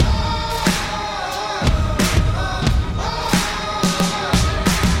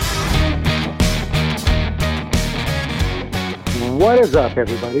What is up,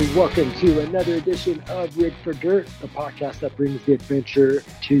 everybody? Welcome to another edition of Rig for Dirt, the podcast that brings the adventure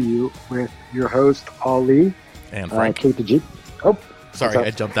to you with your host, Ali. And Frank. Kate the Jeep. Oh, sorry, I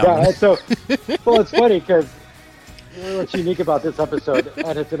jumped out. Yeah, so, well, it's funny because what's unique about this episode,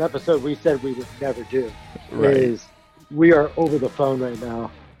 and it's an episode we said we would never do, is we are over the phone right now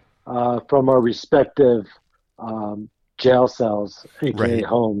from our respective jail cells, aka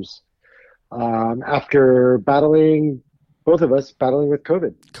homes, after battling, both of us battling with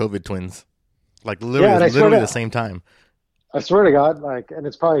COVID. COVID twins. Like literally the same time. I swear to God, and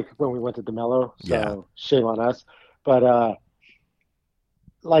it's probably when we went to DeMello, so shame on us. But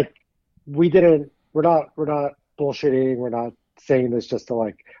we're not bullshitting. We're not saying this just to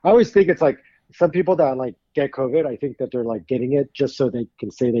I always think it's like some people that get COVID, I think that they're getting it just so they can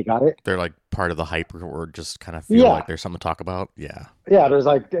say they got it. They're part of the hype or just kind of feel like there's something to talk about. Yeah. Yeah. There's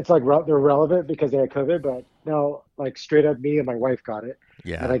they're relevant because they had COVID, but no, straight up me and my wife got it.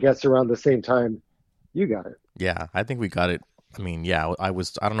 Yeah. And I guess around the same time you got it. Yeah. I think we got it. I mean, yeah, I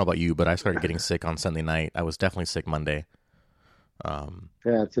don't know about you, but I started getting sick on Sunday night. I was definitely sick Monday. Yeah,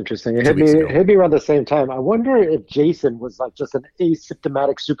 it's interesting. It hit me around the same time. I wonder if Jason was just an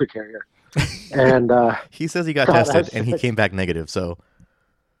asymptomatic super carrier. And he says he got tested and he came back negative. So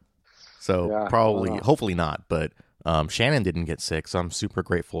probably, hopefully not. But Shannon didn't get sick, so I'm super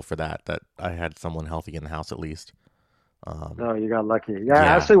grateful for that I had someone healthy in the house at least. No, you got lucky. Yeah,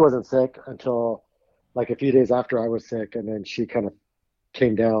 Ashley wasn't sick until a few days after I was sick, and then she kind of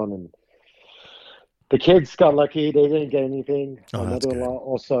came down, and the kids got lucky. They didn't get anything. My mother-in-law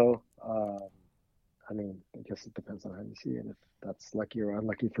also. I mean, I guess it depends on how you see it, if that's lucky or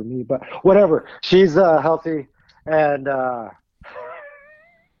unlucky for me. But whatever. She's healthy, and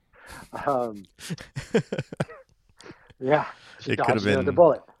yeah, she dodged another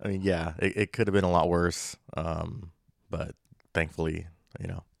bullet. I mean, yeah, it could have been a lot worse, but thankfully,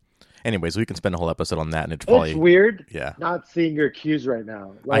 Anyways, we can spend a whole episode on that, and it's weird. Yeah, not seeing your cues right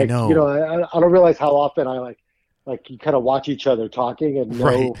now. I know. I don't realize how often I you kind of watch each other talking and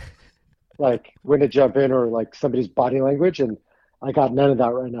know when to jump in or somebody's body language, and I got none of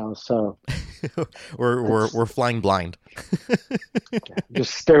that right now. So we're flying blind.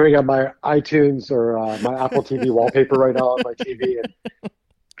 Just staring at my iTunes or my Apple TV wallpaper right now on my TV and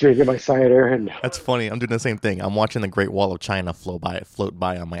drinking my cider. And that's funny. I'm doing the same thing. I'm watching the Great Wall of China float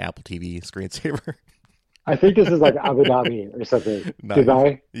by on my Apple TV screensaver. I think this is Abu Dhabi or something. Nice.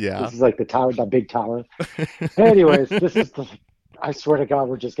 Dubai. Yeah. This is the tower, that big tower. Anyways, this is I swear to God,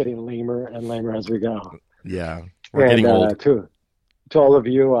 we're just getting lamer and lamer as we go. Yeah. We're getting old. To all of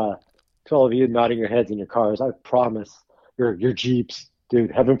you nodding your heads in your cars, I promise your Jeeps.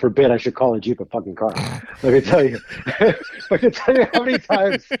 Dude, heaven forbid I should call a Jeep a fucking car. Let me tell you. I can tell you how many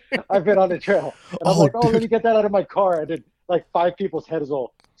times I've been on the trail. And I'm let me get that out of my car. And then 5 people's heads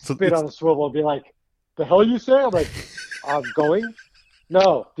will spin on a swivel and be like, the hell you say? I'm like, I'm going?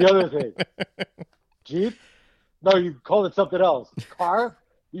 No, the other thing. Jeep? No, you called it something else. Car?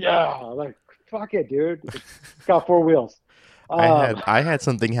 Yeah. I'm like, fuck it, dude. It's got 4 wheels. I had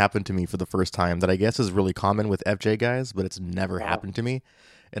something happen to me for the first time that I guess is really common with FJ guys, but it's never happened to me.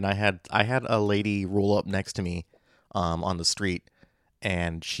 And I had a lady roll up next to me on the street,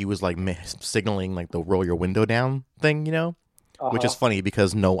 and she was signaling the roll your window down thing, which is funny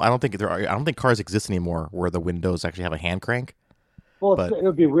because I don't think cars exist anymore where the windows actually have a hand crank. Well, it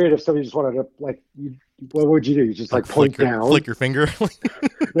would be weird if somebody just wanted to what would you do? You just point down, flick your finger.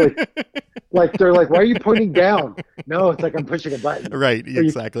 They're why are you pointing down? No, it's I'm pushing a button. Right,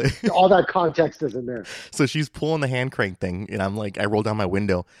 exactly. All that context isn't there. So she's pulling the hand crank thing, and I'm I roll down my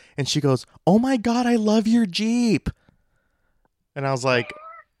window, and she goes, "Oh my God, I love your Jeep." And I was like,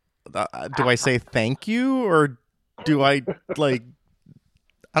 do I say thank you, or do I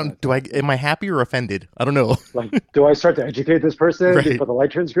am I happy or offended? I don't know. Do I start to educate this person before the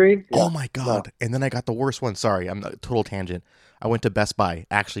light turns green? Yeah. Oh my God. No. And then I got the worst one. Sorry, I'm a total tangent. I went to Best Buy,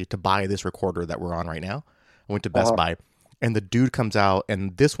 actually, to buy this recorder that we're on right now. I went to Best Buy, and the dude comes out,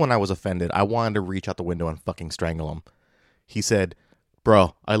 and this one I was offended. I wanted to reach out the window and fucking strangle him. He said,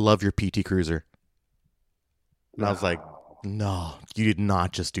 "Bro, I love your PT Cruiser." And I was like, no, you did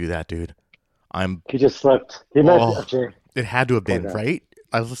not just do that, dude. He just slept. He meant it had to have been, right?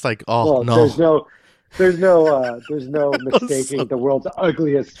 I was just like, no. There's no mistaking the world's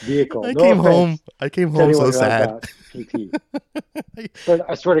ugliest vehicle. I came home so sad. PT. But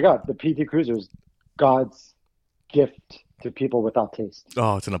I swear to God, the PT Cruiser is God's gift to people without taste.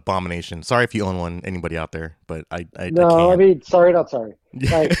 Oh, it's an abomination. Sorry if you own one, anybody out there, but I mean, sorry, not sorry.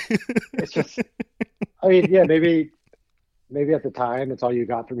 It's just, maybe at the time it's all you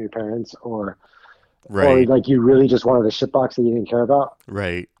got from your parents, or or Right. like you really just wanted a shitbox that you didn't care about,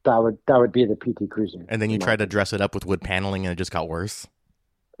 Right. that would be the PT Cruiser, And then you in my tried to opinion. dress it up with wood paneling and it just got worse.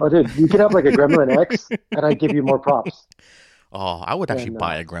 Oh, dude, you could have like a Gremlin X, and I'd give you more props Oh, I would actually than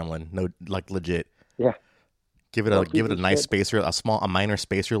buy a Gremlin. No, like legit. yeah. Give No, it keep a your nice shit, spacer, a minor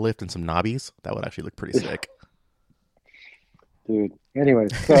spacer lift and some knobbies. That would actually look pretty sick. dude.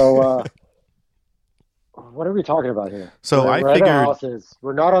 Anyways, so what are we talking about here? So I We're at our figured, houses.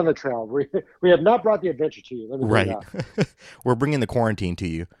 We're not on the trail. We have not brought the adventure to you. Let me tell you right, that. we're bringing the quarantine to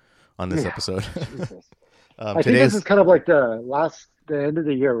you on this Yeah, episode. Jesus. I think this is Today's kind of like the end of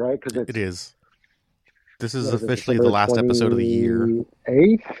the year, right? Because it it's is. This is what is it, officially the December last episode of the year.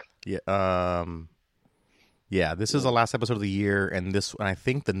 28th? Yeah. Yeah. This is the last episode of the year, and I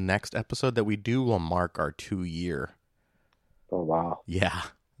think the next episode that we do will mark our 2 year. Oh wow. Yeah.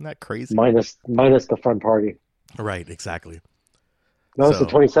 Isn't that crazy? Minus the fun party. Right. Exactly. No, it's the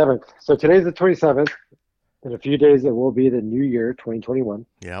So 27th. So today's the 27th. In a few days, it will be the new year, 2021,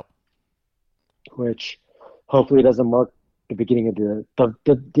 yep. which hopefully doesn't mark the beginning of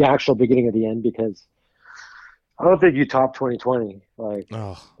the actual beginning of the end, because I don't think you top 2020. Like,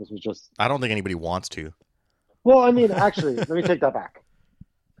 Oh, this was just, I don't think anybody wants to. well, I mean, actually, let me take that back.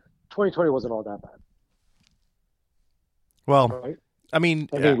 2020 wasn't all that bad, Well, right? I mean,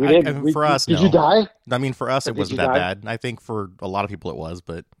 I mean, we didn't. for us, Did you no. die? I mean, for us, it Did you wasn't that die? bad. I think for a lot of people it was,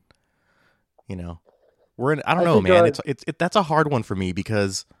 but you know, we're in. I don't I know, think, man. That's a hard one for me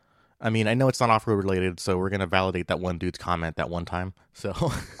because, I mean, I know it's not off road related, so we're gonna validate that one dude's comment that one time. So,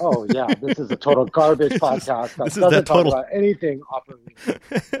 oh, yeah, this is a total garbage podcast that this is doesn't that talk total. about anything off of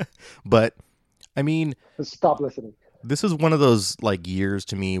me. But I mean, Just stop listening. this is one of those like years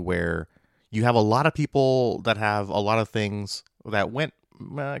to me where you have a lot of people that have a lot of things that went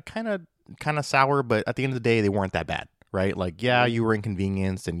kind of sour, but at the end of the day, they weren't that bad, right? Like, yeah, Mhm. you were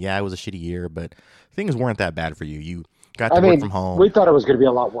inconvenienced, and yeah, it was a shitty year, but things weren't that bad for you. You got I to work mean, from home. we thought it was going to be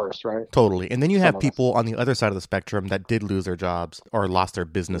a lot worse, right? Totally. And then you Some have of us. people on the other side of the spectrum that did lose their jobs or lost their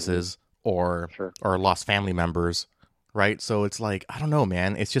Hmm. businesses or Sure. lost family members, right? So it's like, I don't know,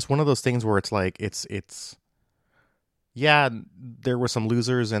 man. It's just one of those things where it's like it's yeah, there were some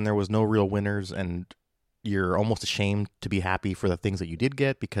losers and there was no real winners, and you're almost ashamed to be happy for the things that you did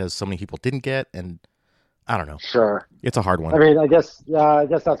get because so many people didn't get, and I don't know. Sure. It's a hard I one. mean, I guess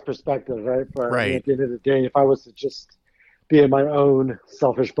that's perspective, right? But I mean, Right. at the end of the day, if I was to just be in my own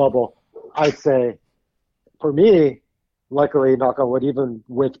selfish bubble, I'd say, for me, luckily, knock on wood, even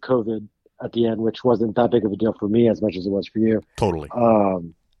with COVID at the end, which wasn't that big of a deal for me as much as it was for you. Totally.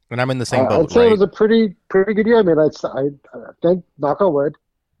 Um, And I'm in the same I'd boat, say it right? was a pretty good year. I mean, I think knock on wood,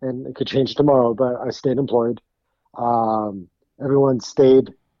 and it could change tomorrow, but I stayed employed. Everyone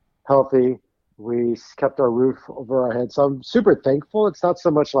stayed healthy. We kept our roof over our head, so I'm super thankful. It's not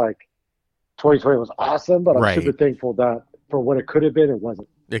so much like 2020 was awesome, but I'm super Right. thankful that for what it could have been, it wasn't.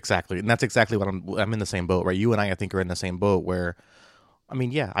 Exactly. And that's exactly what I'm in the same boat, right? You and I think are in the same boat where I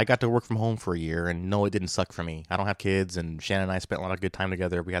mean, yeah, I got to work from home for a year, and no, it didn't suck for me. I don't have kids, and Shannon and I spent a lot of good time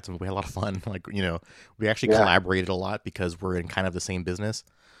together. We had a lot of fun. Like, we actually Yeah. collaborated a lot because we're in kind of the same business,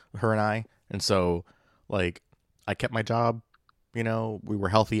 her and I. And so, like, I kept my job. We were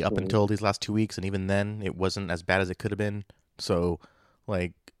healthy up Mhm. until these last 2 weeks, and even then, it wasn't as bad as it could have been. So,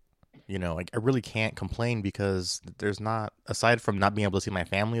 like, I really can't complain because there's not, aside from not being able to see my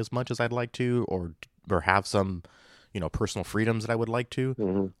family as much as I'd like to, or have some personal freedoms that I would like to.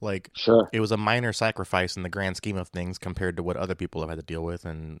 Mhm. Like, Sure. it was a minor sacrifice in the grand scheme of things compared to what other people have had to deal with.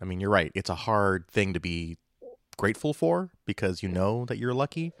 And I mean, you're right. It's a hard thing to be grateful for because you know that you're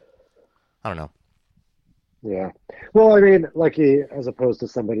lucky. I don't know. Yeah. Well, I mean, lucky as opposed to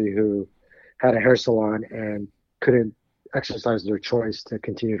somebody who had a hair salon and couldn't exercise their choice to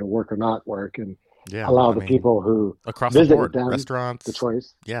continue to work or not work, and Yeah. allow I the mean, people who across the visited board, them the restaurants.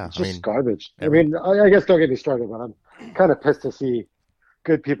 choice. Yeah. It's I just mean, garbage. I every, mean, I guess don't get me started, but I'm kind of pissed to see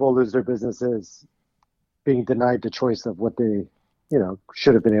good people lose their businesses being denied the choice of what they,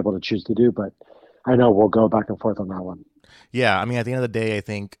 should have been able to choose to do. But I know we'll go back and forth on that one. yeah. I mean, at the end of the day, I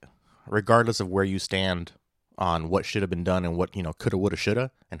think regardless of where you stand on what should have been done and what, coulda, woulda,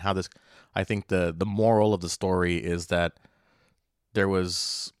 shoulda, and how this, I think the moral of the story is that there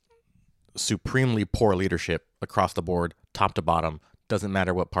was supremely poor leadership across the board, top to bottom. Doesn't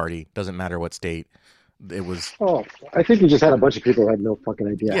matter what party, doesn't matter what state. It was, Oh, I think you just had a bunch of people who had no fucking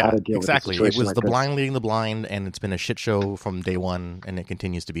idea how yeah, to deal with a exactly. It situation was like the this. blind leading the blind, and it's been a shit show from day one, and it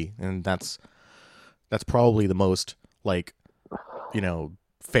continues to be. And that's probably the most like,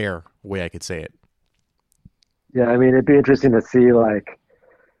 fair way I could say it. Yeah, I mean, it'd be interesting to see like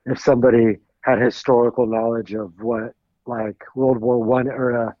if somebody had historical knowledge of what like World War I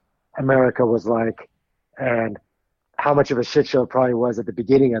era America was like and how much of a shit show it probably was at the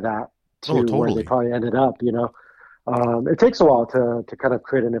beginning of that Oh, to where they totally. probably ended up, it takes a while to kind of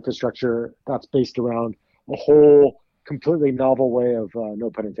create an infrastructure that's based around a whole completely novel way of,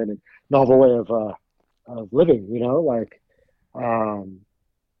 no pun intended, novel way of living, like, um,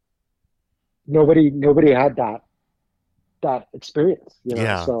 nobody had that experience,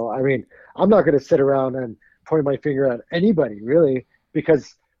 Yeah. So I mean, I'm not going to sit around and point my finger at anybody really,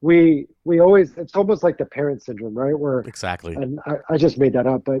 because we always, it's almost like the parent syndrome, right? Where, Exactly. and I just made that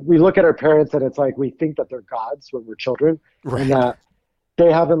up, but we look at our parents and it's like we think that they're gods when we're children, and Right. that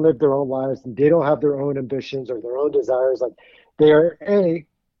they haven't lived their own lives and they don't have their own ambitions or their own desires. Like, they are A,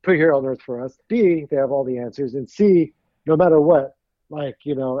 put here on earth for us, B, they have all the answers, and C, no matter what, like,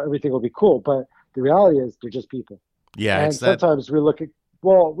 everything will be cool. But the reality is they're just people. Yeah, it's And that. sometimes we look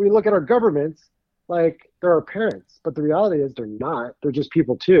at our governments like they're our parents, but the reality is they're not. They're just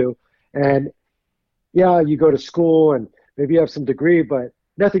people too. And yeah, you go to school and maybe you have some degree, but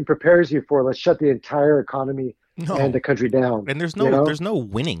nothing prepares you for, let's shut the entire economy and No. the country down, And there's you no know? there's no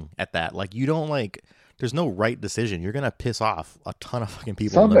winning at that. Like you don't like there's no right decision. You're gonna piss off a ton of fucking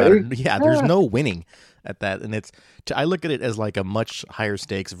people no matter. Somebody, Yeah, there's yeah, no winning at that. And I look at it as like a much higher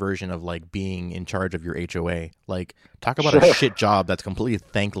stakes version of like being in charge of your HOA. Like talk about a sure. shit job that's completely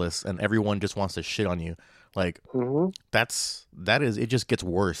thankless and everyone just wants to shit on you. Like Hmm. that is it just gets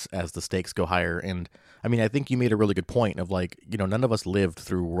worse as the stakes go higher. And I mean, I think you made a really good point of like, none of us lived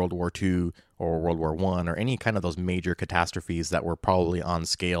through World War II or World War I or any kind of those major catastrophes that were probably on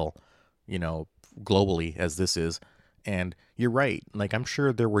scale, you know globally as this is. And you're right, like I'm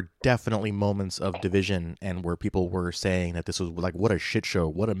sure there were definitely moments of division and where people were saying that this was like, what a shit show,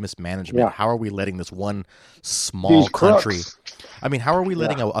 what a mismanagement, Yeah. how are we letting this one small These country, crooks. I mean, how are we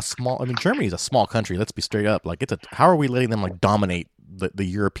letting Yeah. a small? I mean, Germany is a small country. Let's be straight up. Like, how are we letting them like dominate the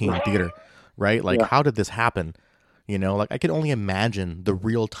European theater, right? Like, Yeah. how did this happen? Like I could only imagine the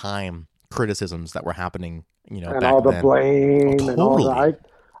real time criticisms that were happening, And back all the then. Oh, blame and all the, totally,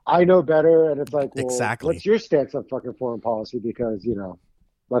 I know better. And it's like, well, exactly, what's your stance on fucking foreign policy? Because,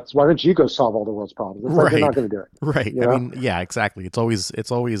 why don't you go solve all the world's problems? It's like, they're right, not going to do it, right. you I know? mean, yeah, exactly. It's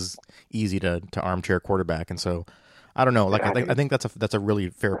always easy to armchair quarterback, and so I don't know. Like, I think that's a really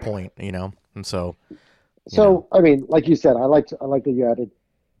fair point, and so you know, So, I mean, like you said, I like that you added,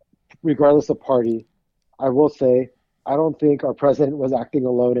 regardless of party, I will say, I don't think our president was acting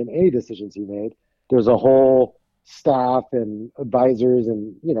alone in any decisions he made. There's a whole staff and advisors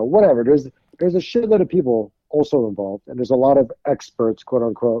and, whatever. There's a shitload of people also involved, and there's a lot of experts, quote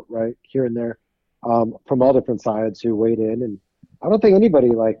unquote, right, here and there, from all different sides who weighed in. And I don't think anybody,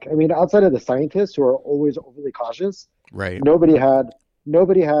 like, I mean, outside of the scientists who are always overly cautious, right, nobody had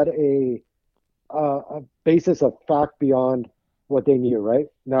a basis of fact beyond what they knew, right?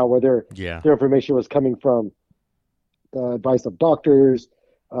 Now, whether yeah, their information was coming from the advice of doctors,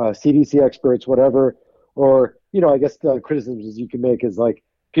 CDC experts, whatever, or, I guess the criticisms you can make is like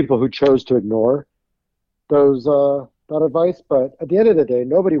people who chose to ignore those that advice. But at the end of the day,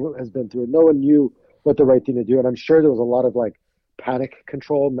 nobody has been through it. No one knew what the right thing to do, and I'm sure there was a lot of like panic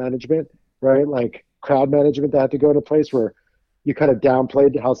control management, right? Like crowd management that had to go into place where you kind of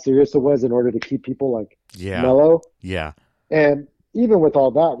downplayed how serious it was in order to keep people like yeah, mellow. yeah. And even with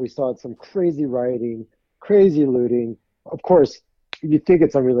all that, we saw some crazy rioting, crazy looting. Of course, you think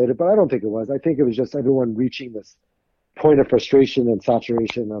it's unrelated, but I don't think it was. I think it was just everyone reaching this point of frustration and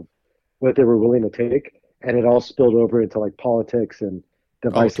saturation of what they were willing to take, and it all spilled over into like politics and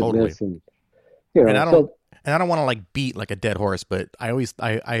Oh, totally. divisiveness, and And I don't so and I don't want to like beat like a dead horse, but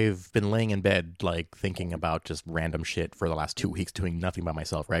I've been laying in bed like thinking about just random shit for the last 2 weeks, doing nothing by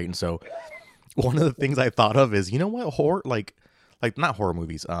myself, right? And so one of the things I thought of is, what, horror, like not horror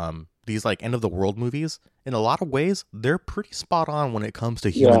movies, these like end of the world movies, in a lot of ways they're pretty spot on when it comes to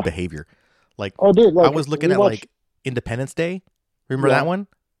human yeah. behavior. Like Oh, dude, I like was looking we at watched. like Independence Day. Remember that Yeah, one?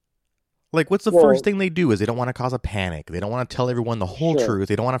 Like, what's the first well, thing they do is they don't want to cause a panic. They don't want to tell everyone the whole sure, truth.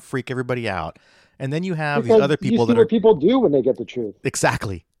 They don't want to freak everybody out. And then you have these because other you people see that are what people do when they get the truth.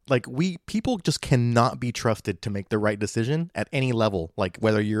 exactly like people just cannot be trusted to make the right decision at any level. Like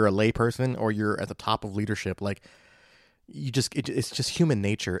whether you're a layperson or you're at the top of leadership, like it's just human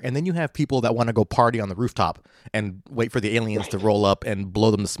nature. And then you have people that want to go party on the rooftop and wait for the aliens to roll up and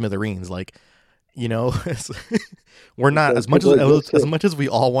blow them to smithereens. Like, it's- we're not Those as much people exist as too. much as we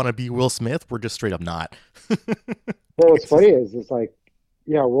all want to be Will Smith. We're just straight up not. Well, what's It's just funny is it's like,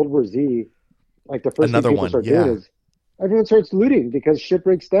 yeah, World War Z, like the first thing another people one. start doing Yeah, is everyone starts looting because shit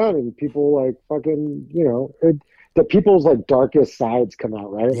breaks down and people like fucking, the people's like darkest sides come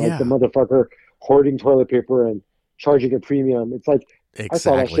out, right? Like the yeah, motherfucker hoarding toilet paper and charging a premium. It's like I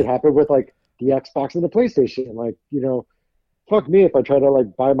saw that shit exactly. happen with like the Xbox and the PlayStation. Like, fuck me if I try to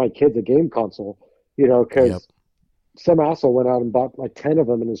like buy my kids a game console, Yep. because some asshole went out and bought like 10 of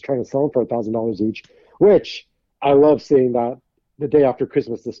them and is trying to sell them for $1,000 each, which I love seeing that the day after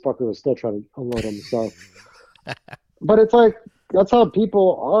Christmas, this fucker was still trying to unload them. So, but it's like, that's how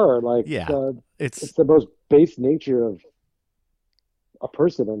people are. Like, Yeah. it's It's the most base nature of a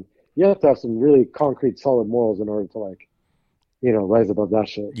person. And you have to have some really concrete, solid morals in order to like, rise above that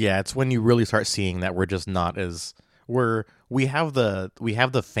shit. yeah, it's when you really start seeing that we're just not as we have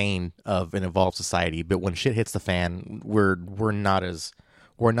the feign of an evolved society, but when shit hits the fan, we're not as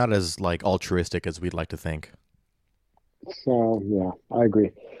like altruistic as we'd like to think. So, yeah, I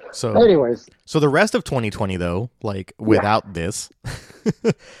agree. So Anyways, so the rest of 2020 though, like yeah, without this,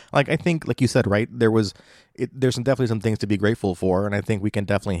 like I think like you said, right, there's definitely some things to be grateful for, and I think we can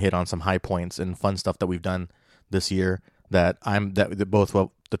definitely hit on some high points and fun stuff that we've done this year that both,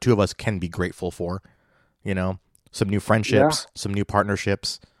 well, the two of us can be grateful for, you know, some new yeah, friendships, some new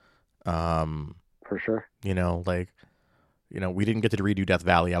partnerships. Um, for sure. like, we didn't get to redo Death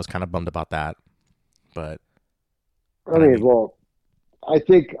Valley. I was kind of bummed about that, but I I mean, mean, well, I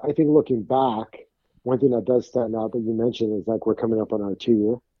think looking back, one thing that does stand out that you mentioned is like we're coming up on our 2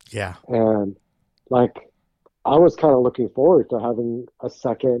 year, yeah, and like I was kind of looking forward to having a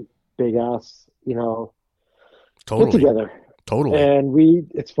second big ass, get totally, together. totally, And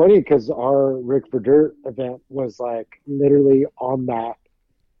it's funny because our Rick for Dirt event was like literally on that,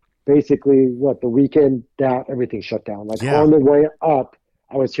 basically what the weekend that everything shut down. Like yeah, on the way up,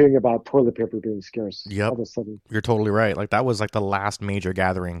 I was hearing about toilet paper being scarce all yep. of a sudden. You're totally right. Like that was like the last major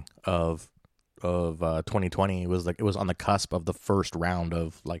gathering of 2020. It was like it was on the cusp of the first round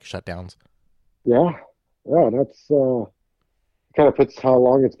of like shutdowns. Yeah, yeah, that's kind of puts how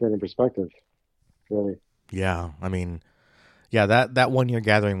long it's been in perspective, really. Yeah, I mean, yeah, that 1 year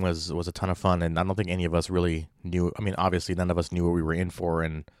gathering was a ton of fun, and I don't think any of us really knew. I mean, obviously, none of us knew what we were in for,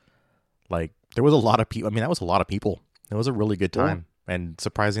 and like there was a lot of people. I mean, that was a lot of people. It was a really good Yeah, time, and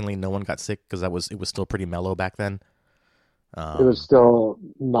surprisingly, no one got sick because it was still pretty mellow back then. it was Um, still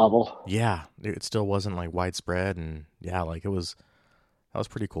novel. yeah, it still wasn't like widespread, and yeah, like that was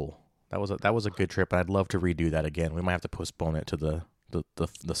pretty cool. That was a good trip, and I'd love to redo that again. We might have to postpone it to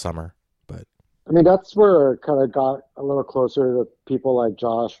the summer, but I mean, that's where it kind of got a little closer to people like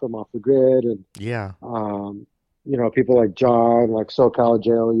Josh from Off the Grid, and yeah, um, people like John, like SoCal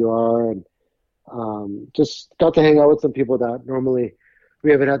JLUR, and just got to hang out with some people that normally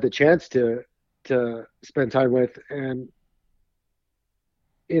we haven't had the chance to spend time with. And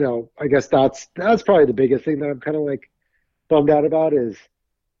I guess that's probably the biggest thing that I'm kind of like bummed out about is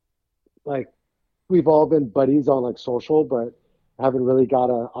like we've all been buddies on like social, but haven't really got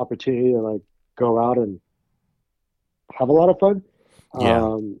an opportunity to like go out and have a lot of fun. yeah,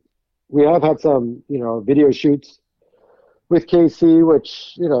 Um, we have had some, video shoots with KC,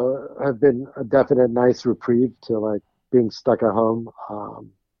 which, have been a definite nice reprieve to like being stuck at home.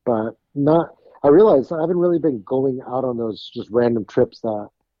 But not, I realized I haven't really been going out on those just random trips that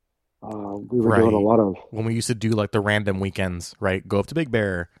we were doing a right. lot of. When we used to do like the random weekends, right? Go up to Big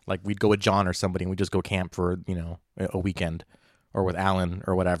Bear, like we'd go with John or somebody, and we'd just go camp for a weekend, or with Alan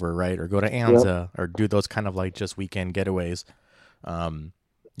or whatever, right? Or go to Yep. Anza, or do those kind of like just weekend getaways. Um,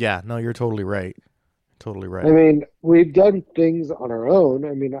 yeah, no, you're totally right, totally I right. mean, we've done things on our own.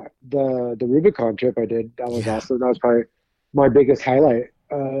 I mean, the Rubicon trip I did, that was Yeah, awesome. That was probably my biggest highlight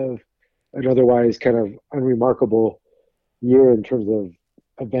of an otherwise kind of unremarkable year in terms of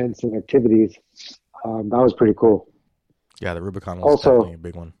events and activities. That was pretty cool. yeah, the Rubicon was definitely Also, a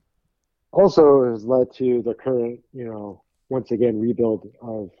big one. also has led to the current, once again rebuild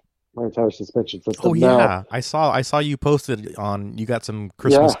of my entire suspension Oh system. Now, yeah, I saw you posted on. You got some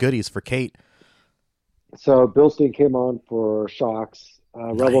Christmas yeah, goodies for Kate. so Bilstein came on for shocks.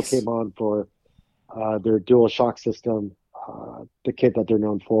 Rebel Nice. came on for their dual shock system, the kit that they're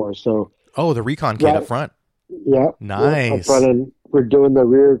known for. So, Oh, the Recon kit up right, front. yeah, yeah, up front, Nice. and we're doing the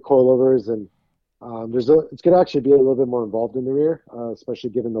rear coilovers, and it's going to actually be a little bit more involved in the rear, especially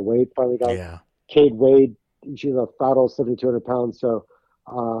given the weight. Finally got Yeah. Cade Wade. She's a fat old 7,200 pounds. So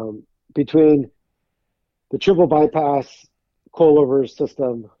between the triple bypass coilover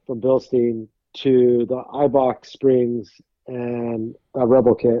system from Bilstein to the iBox springs and a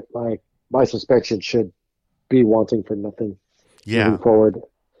Rebel kit, like my suspension should be wanting for nothing moving Yeah. forward.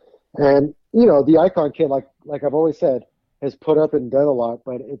 And the Icon kit, like I've always said, has put up and done a lot,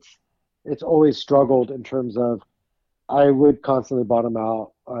 but it's always struggled in terms of I would constantly bottom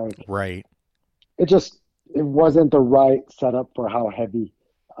out. Like Right. it wasn't the right setup for how heavy.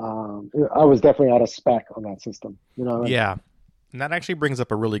 I was definitely out of spec on that system, and Yeah. And that actually brings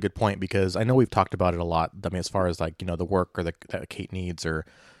up a really good point because I know we've talked about it a lot. I mean, as far as like, the work or that Kate needs or,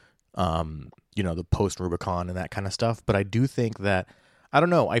 the post Rubicon and that kind of stuff. But I do think that, I don't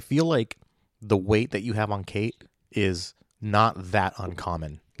know, I feel like the weight that you have on Kate is not that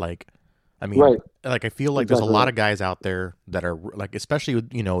uncommon. Like, I mean, Right. like I feel like there's a lot of guys out there that are like, especially with,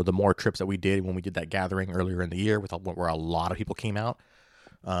 the more trips that we did when we did that gathering earlier in the year where a lot of people came out.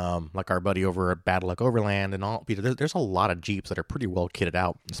 Like our buddy over at Bad Luck Overland and all. There's a lot of Jeeps that are pretty well kitted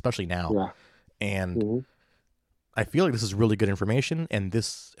out, especially now. Yeah. And I feel like this is really good information. And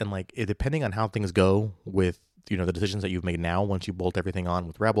depending on how things go with the decisions that you've made now, once you bolt everything on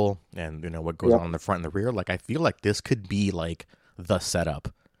with Rebel and what goes on in the front and the rear, like I feel like this could be like the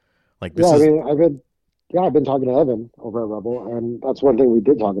setup. Like this is. I mean, I've been talking to Evan over at Rebel, and that's one thing we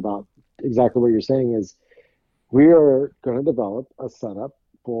did talk about. Exactly what you're saying is we are going to develop a setup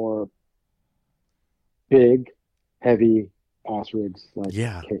for big, heavy ass rigs like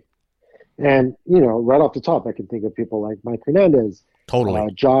Kate. And, right off the top, I can think of people like Mike Hernandez,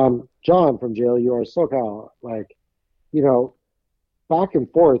 totally, John from JLUR SoCal, like, back and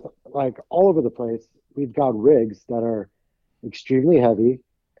forth, like all over the place. We've got rigs that are extremely heavy,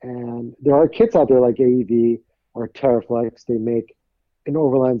 and there are kits out there like AEV or Terraflex. They make an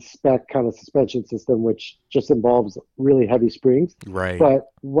overland spec kind of suspension system, which just involves really heavy springs. Right. But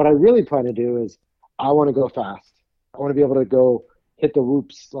what I really plan to do is I want to go fast. I want to be able to go hit the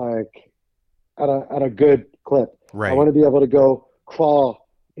whoops like at a good clip. Right. I want to be able to go crawl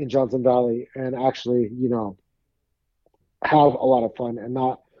in Johnson Valley and actually, have a lot of fun and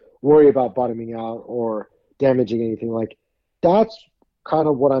not worry about bottoming out or damaging anything. Like that's kind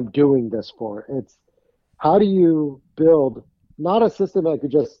of what I'm doing this for. It's how do you build not a system that could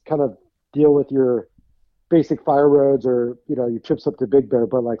just kind of deal with your basic fire roads or, your trips up to Big Bear,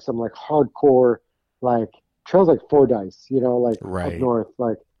 but like some like hardcore, like trails like Fordyce, like right. up north,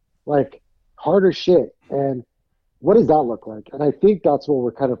 like harder shit. And what does that look like? And I think that's what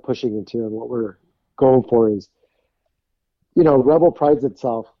we're kind of pushing into and what we're going for is, Rebel prides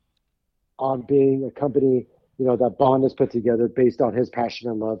itself on being a company, that Bond has put together based on his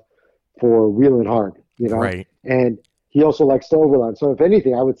passion and love for wheeling hard, Right. And he also likes to overland. So if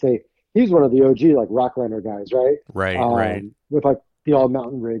anything, I would say he's one of the OG like Rocklander guys, right? Right. With like the all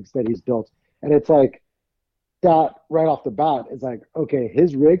mountain rigs that he's built. And it's like that right off the bat is like, okay,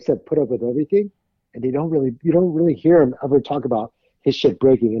 his rigs have put up with everything and you don't really hear him ever talk about his shit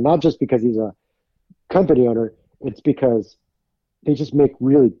breaking. And not just because he's a company owner, it's because they just make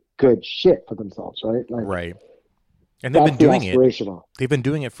really good shit for themselves, right? Like, right. And they've been doing it. They've been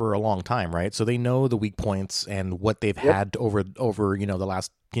doing it for a long time, right? So they know the weak points and what they've had over the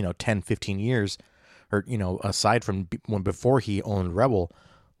last 10, 15 years, or aside from when before he owned Rebel,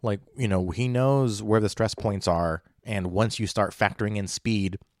 like he knows where the stress points are, and once you start factoring in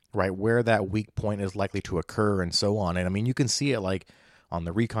speed, right, where that weak point is likely to occur, and so on. And I mean, you can see it like on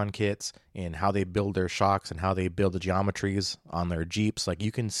the recon kits and how they build their shocks and how they build the geometries on their Jeeps. Like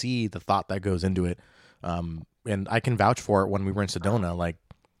you can see the thought that goes into it. And I can vouch for it when we were in Sedona, like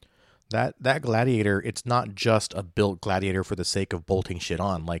that Gladiator, it's not just a built Gladiator for the sake of bolting shit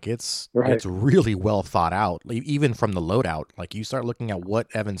on. Like it's really well thought out, even from the loadout. Like you start looking at what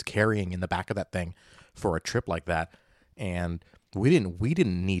Evan's carrying in the back of that thing for a trip like that. And we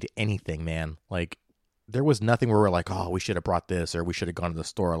didn't need anything, man. Like there was nothing where we're like, oh, we should have brought this or we should have gone to the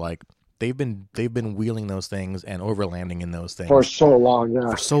store. Like they've been wheeling those things and overlanding in those things for so long,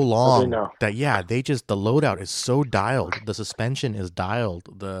 that they just, the loadout is so dialed, the suspension is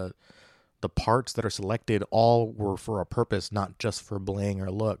dialed, the parts that are selected all were for a purpose, not just for bling or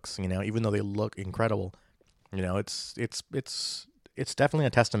looks. Even though they look incredible, it's definitely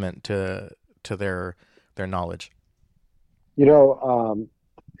a testament to their knowledge.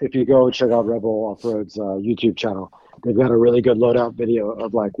 If you go check out Rebel Off-Road's YouTube channel, they've got a really good loadout video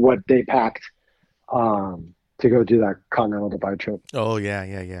of like what they packed to go do that Continental Divide trip. Oh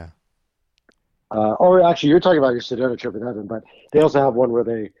yeah. Or actually, you're talking about your Sedona trip in Evan, but they also have one where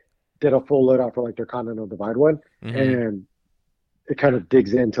they did a full loadout for like their Continental Divide one, and it kind of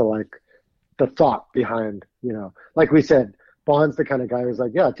digs into like the thought behind, like we said, Bond's the kind of guy who's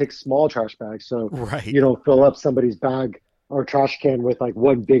like, yeah, take small trash bags, so you don't fill up somebody's bag or trash can with like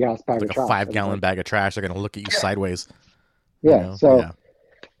one big ass bag of trash. Like a 5-gallon bag of trash. They're going to look at you sideways. Yeah.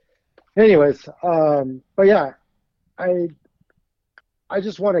 Anyways, but yeah, I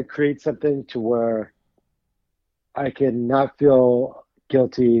just want to create something to where I can not feel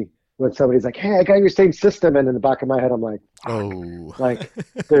guilty when somebody's like, hey, I got your same system. And in the back of my head, I'm like, oh,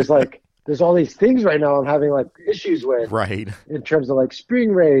 there's all these things right now I'm having like issues with, right? In terms of like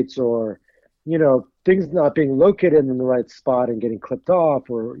spring rates or, things not being located in the right spot and getting clipped off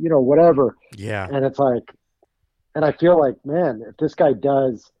or, whatever. Yeah. And it's like, and I feel like, man, if this guy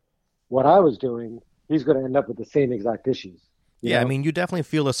does what I was doing, he's going to end up with the same exact issues. Yeah, I mean, you definitely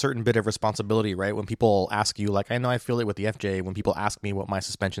feel a certain bit of responsibility, right? When people ask you, like, I know I feel it with the FJ, when people ask me what my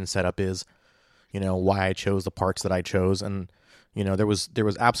suspension setup is, why I chose the parts that I chose. And, there was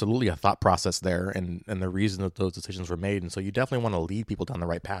absolutely a thought process there and the reason that those decisions were made. And so you definitely want to lead people down the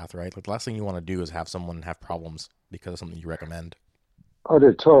right path, right? Like the last thing you want to do is have someone have problems because of something you recommend. Oh,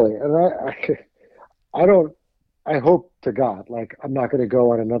 dude, totally. And I don't, I hope to God, like, I'm not going to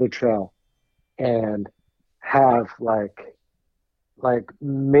go on another trail and have like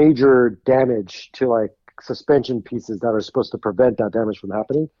major damage to like suspension pieces that are supposed to prevent that damage from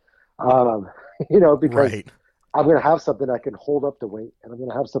happening. Um, because Right. I'm going to have something that can hold up the weight, and I'm going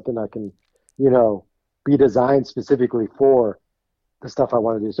to have something that can, be designed specifically for the stuff I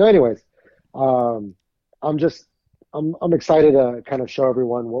want to do. So, anyways, um, I'm just I'm excited to kind of show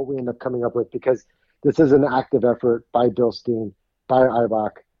everyone what we end up coming up with because this is an active effort by Bilstein, by IBOC,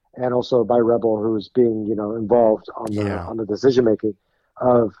 and also by Rebel, who's being involved on the Yeah. decision making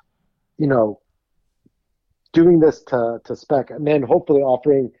of you know doing this to spec, and then hopefully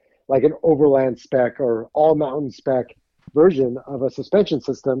offering like an overland spec or all mountain spec version of a suspension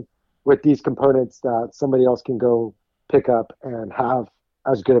system with these components that somebody else can go pick up and have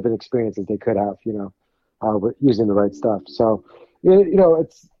as good of an experience as they could have, with using the right stuff. So,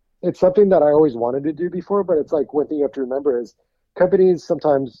 it's something that I always wanted to do before, but it's like one thing you have to remember is companies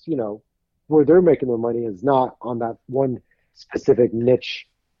sometimes, where they're making their money is not on that one specific niche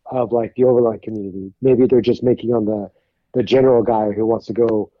of like the overland community. Maybe they're just making on the general guy who wants to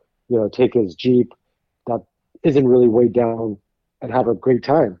go, take his Jeep that isn't really weighed down and have a great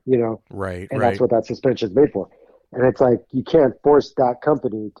time, Right. and Right. that's what that suspension is made for. And it's like you can't force that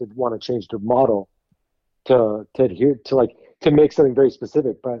company to want to change their model to adhere to like to make something very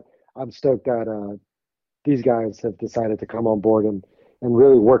specific. But I'm stoked that these guys have decided to come on board and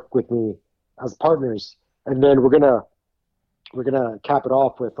really work with me as partners. And then we're gonna cap it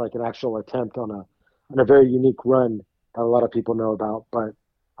off with like an actual attempt on a very unique run that a lot of people know about, but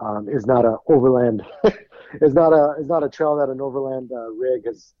is not a overland is not a trail that an overland rig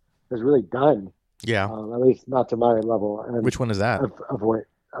has really done. Yeah. At least not to my level. And Which one is that? of what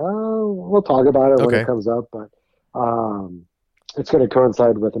we'll talk about it when Okay. it comes up, but it's going to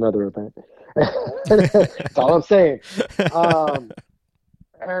coincide with another event. That's all I'm saying. Um,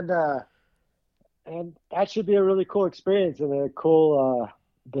 and and that should be a really cool experience and a cool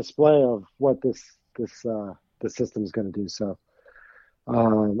display of what this system is going to do. So I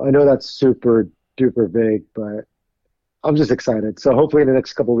know that's super duper vague, but I'm just excited. So hopefully in the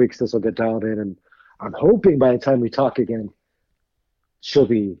next couple of weeks this will get dialed in, and I'm hoping by the time we talk again, she'll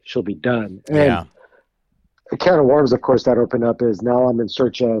be done. And Yeah. a can of worms, of course, that opened up is now I'm in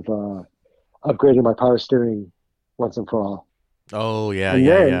search of upgrading my power steering once and for all. Oh, yeah. And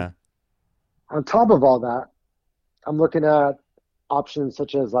Yeah. then Yeah. on top of all that, I'm looking at options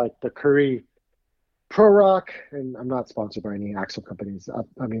such as like the Curry Pro Rock, and I'm not sponsored by any axle companies.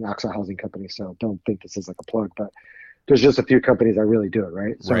 I mean axle housing companies, so don't think this is like a plug, but there's just a few companies that really do it,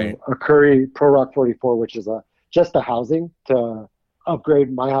 right? So Right. a Curry Pro Rock 44, which is just the housing to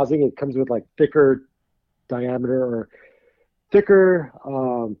upgrade my housing. It comes with like thicker diameter or thicker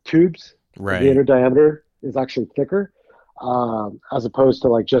tubes. The Right. inner diameter is actually thicker, as opposed to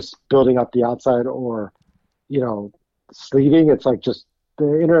like just building up the outside or, sleeving. It's like just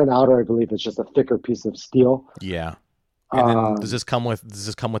the inner and outer, I believe, is just a thicker piece of steel. Yeah. And then does Um, this come with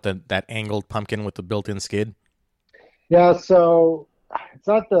that angled pumpkin with the built-in skid? yeah, so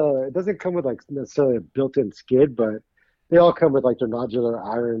it doesn't come with like necessarily a built-in skid, but they all come with like their nodular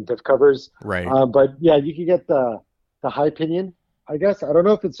iron diff covers. Right. But yeah, you can get the high pinion, I guess. I don't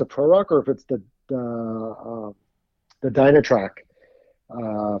know if it's the Pro Rock or if it's the Dynatrack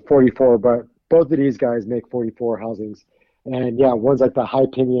 44, but both of these guys make 44 housings. And yeah, one's like the high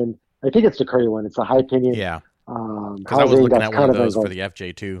pinion. I think it's the Curry one. It's the high pinion Yeah. Because I was housing looking that's at one kind of of those for angled. the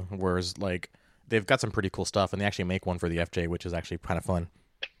FJ too, whereas like they've got some pretty cool stuff, and they actually make one for the FJ, which is actually kind of fun.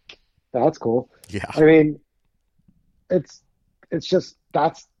 That's cool. Yeah. I mean, it's just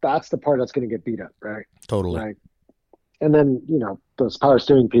that's the part that's going to get beat up, right? Totally. Like, and then those power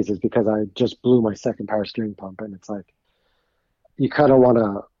steering pieces because I just blew my second power steering pump, and it's like you kind of want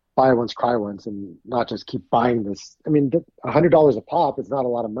to buy once, cry once, and not just keep buying this. I mean, $100 a pop is not a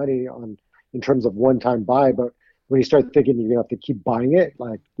lot of money in terms of one-time buy, but when you start thinking you're gonna have to keep buying it,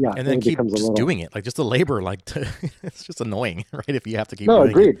 like yeah, And then then it keep becomes a just little. doing it, like just the labor, like it's just annoying, right? If you have to keep No, doing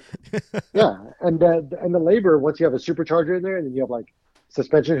agreed. it. Yeah, and the labor once you have a supercharger in there, and then you have like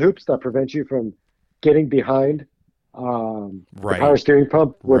suspension hoops that prevent you from getting behind the Right. power steering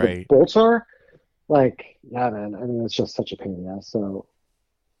pump where the Right. bolts are. Like, yeah, man. I mean, it's just such a pain in the ass. So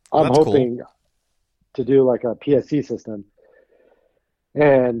Well, I'm that's cool. hoping to do like a PSC system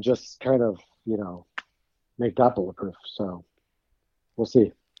and just kind of, make that bulletproof. So we'll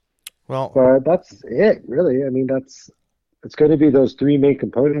see. Well, But that's it, really. I mean, it's going to be those three main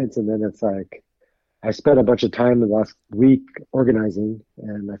components, and then it's like I spent a bunch of time in the last week organizing,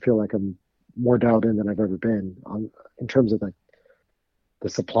 and I feel like I'm more dialed in than I've ever been on in terms of like the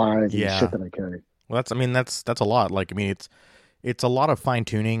supplies and the shit yeah. that I carry. Well, that's a lot. Like, I mean, it's a lot of fine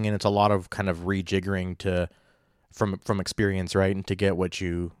tuning and it's a lot of kind of rejiggering to from experience, right? And to get what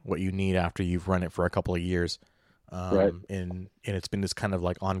you need after you've run it for a couple of years. Right. And it's been this kind of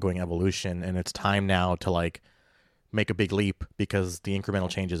like ongoing evolution, and it's time now to like make a big leap because the incremental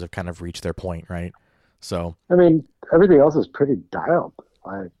changes have kind of reached their point, right? So, I mean, everything else is pretty dialed.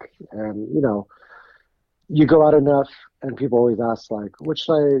 Like, and you go out enough, and people always ask like, what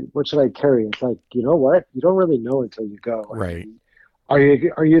should I carry? It's like, you know what? You don't really know until you go. I right.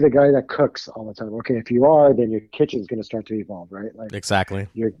 mean, are you the guy that cooks all the time? Okay, if you are, then your kitchen's going to start to evolve, right? Like Exactly.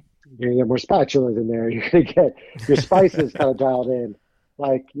 you're gonna get more spatulas in there. You're gonna get your spices kind of dialed in.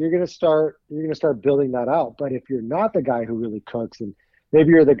 Like you're gonna start building that out. But if you're not the guy who really cooks, and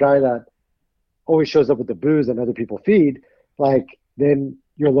maybe you're the guy that always shows up with the booze and other people feed, like then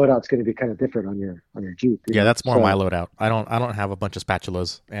your loadout's going to be kind of different on your Jeep. Yeah, that's more my So loadout. I don't have a bunch of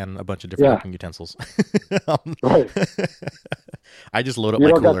spatulas and a bunch of different yeah, cooking utensils. Um, right. I just load up You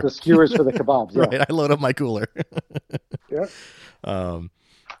my don't got cooler. the skewers for the kebabs. Yeah, Right, I load up my cooler. yeah. um,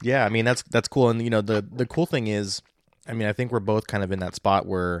 yeah, I mean that's cool, and the cool thing is, I mean, I think we're both kind of in that spot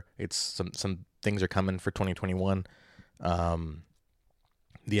where it's some things are coming for 2021. Um,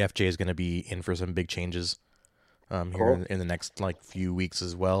 the FJ is going to be in for some big changes here Cool. in the next like few weeks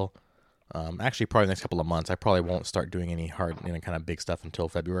as well. Actually, probably the next couple of months. I probably won't start doing any hard, kind of big stuff until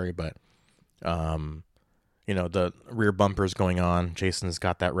February. But um, the rear bumper's going on. Jason's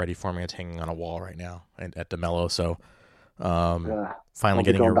got that ready for me. It's hanging on a wall right now at DeMello. So Yeah. finally Won't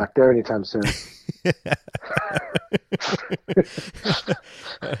be getting going back there anytime soon.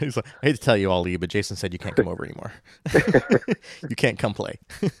 He's like, I hate to tell you, Ali, but Jason said you can't come over anymore. You can't come play.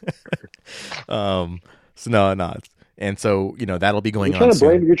 So no, and so that'll be going on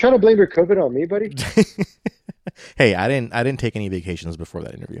soon. You're trying to blame your COVID on me, buddy? Hey, I didn't take any vacations before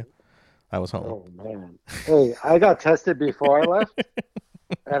that interview. I was home. Oh man. Hey, I got tested before I left,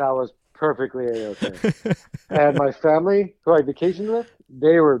 and I was perfectly okay. And my family, who I vacationed with,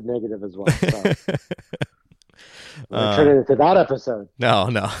 they were negative as well. So we're turning into that episode. No.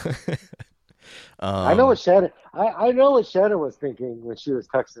 I know what Shannon. I know what Shannon was thinking when she was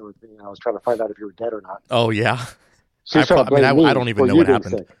texting with me, and I was trying to find out if you were dead or not. Oh yeah. She was trying to blame me I don't even for know you what being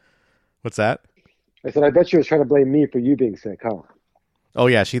happened. sick. What's that? I said, I bet she was trying to blame me for you being sick, huh? Oh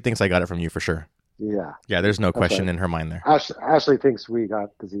yeah, she thinks I got it from you for sure. Yeah. Yeah, there's no That's question right. in her mind there. Ashley thinks we got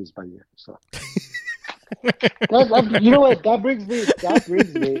disease by you. So you know what? That brings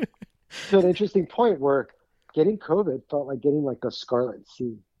me to an interesting point where getting COVID felt like getting like the Scarlet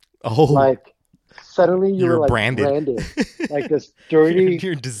Sea. Oh, Like suddenly you you're were like branded. like this dirty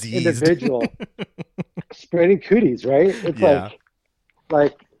You're diseased. individual spreading cooties, right? It's Yeah.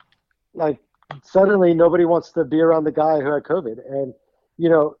 like suddenly nobody wants to be around the guy who had COVID, and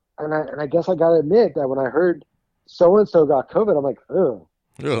and I guess I gotta admit that when I heard so and so got COVID, I'm like, ugh,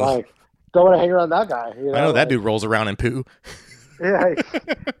 Ugh. like don't want to hang around that guy. I know that like, dude rolls around in poo. Yeah,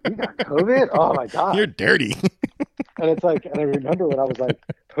 you got COVID? Oh my god! You're dirty. And it's like, and I remember when I was like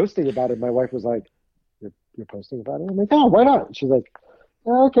posting about it, my wife was like, "You're posting about it?" I'm like, "Oh, why not?" And she's like,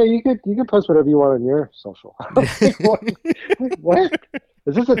 "Oh, okay, you could post whatever you want on your social." I was like, what?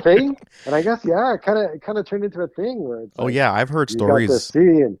 Is this a thing? And I guess yeah, it kind of turned into a thing where it's Oh like, yeah, I've heard you got to stories.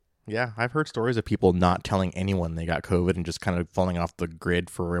 see and Yeah, I've heard stories of people not telling anyone they got COVID and just kind of falling off the grid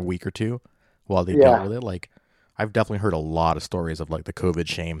for a week or two while they dealt yeah. with it. Like, I've definitely heard a lot of stories of like the COVID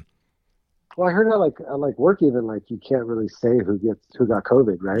shame. Well, I heard that like work even like you can't really say who got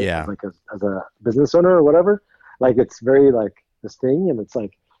COVID, right? Yeah. Like as a business owner or whatever, like it's very like this thing, and it's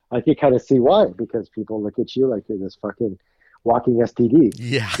like I can kind of see why, because people look at you like you're this fucking walking STD,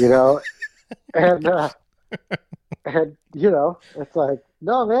 Yeah. and it's like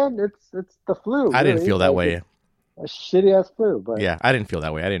no man, it's the flu. I didn't really. feel that Like, way. it's a shitty ass flu, but Yeah, I didn't feel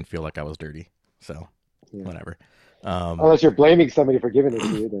that way. I didn't feel like I was dirty. So, yeah. whatever. Unless you're blaming somebody for giving it to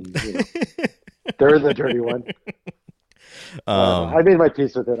you, then they're the dirty one. I made my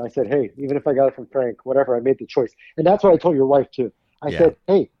peace with it. I said, hey, even if I got it from Frank, whatever, I made the choice. And that's what I told your wife, too. I said,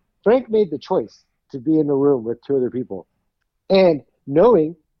 hey, Frank made the choice to be in the room with two other people. And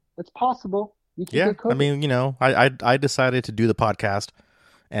knowing it's possible, You can Yeah, get I COVID. mean, I decided to do the podcast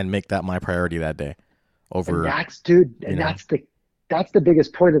and make that my priority that day And over, that's, dude, you and know, that's the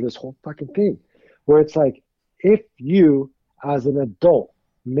biggest point of this whole fucking thing, where it's like, if you as an adult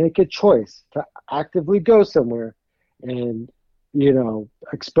make a choice to actively go somewhere and,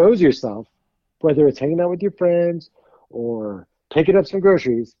 expose yourself, whether it's hanging out with your friends or picking up some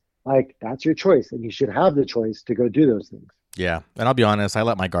groceries, like that's your choice, and you should have the choice to go do those things. yeah. And I'll be honest, I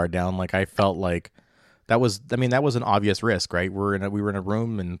let my guard down. Like I felt like that was an obvious risk, right? We were in a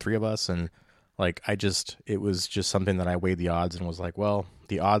room and three of us, and like it was just something that I weighed the odds and was like, well,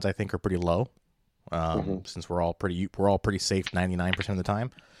 the odds I think are pretty low, Hmm. since we're all pretty safe 99% of the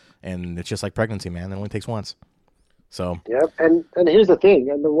time, and it's just like pregnancy, man. It only takes once. So Yep. And here's the thing,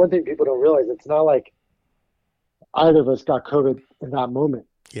 and the one thing people don't realize, it's not like either of us got COVID in that moment.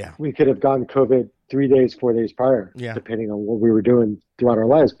 yeah, We could have gotten COVID 3 days, 4 days prior, yeah, depending on what we were doing throughout our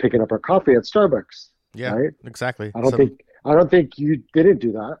lives, picking up our coffee at Starbucks, yeah, right? exactly. I don't think I don't think you didn't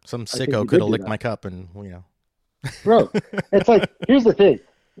do that. Some I think sicko you could did have do licked that, my cup, and bro. It's like, here's the thing.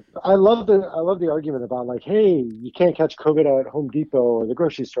 I love the argument about, like, hey, you can't catch COVID at Home Depot or the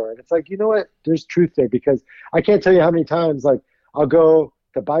grocery store, and it's like, you know what? There's truth there, because I can't tell you how many times, like, I'll go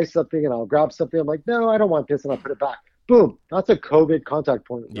to buy something and I'll grab something. I'm like, no, I don't want this, and I'll put it back. Boom, that's a COVID contact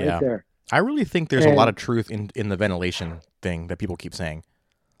point right yeah. there. I really think there's a lot of And truth in the ventilation thing that people keep saying.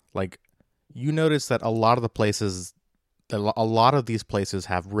 Like, you notice that a lot of these places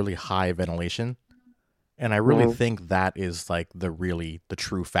have really high ventilation, and I really mhm, think that is like the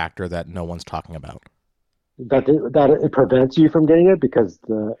true factor that no one's talking about. that it prevents you from getting it because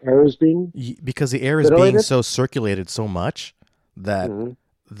the air is being Because the air is being ventilated. so circulated so much that Hmm.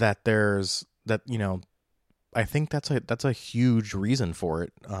 there's that I think that's a huge reason for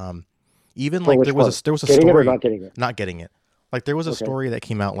it. Even For like which part? there was a Getting it or story, not getting it? not getting it. Like there was a Okay. story that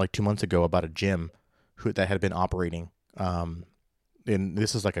came out like 2 months ago about a gym that had been operating. And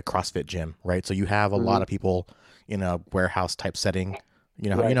this is like a CrossFit gym, right? So you have a lot Hmm. of people in a warehouse type setting. You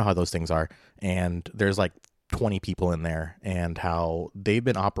Right. know how those things are, and there's like 20 people in there, and how they've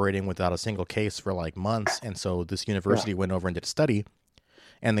been operating without a single case for like months. And so this Yeah. university went over and did a study,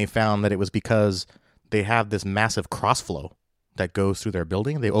 and they found that it was because they have this massive cross flow that goes through their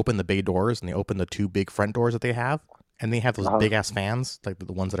building. They open the bay doors and they open the two big front doors that they have, and they have those Uh-huh. big ass fans, like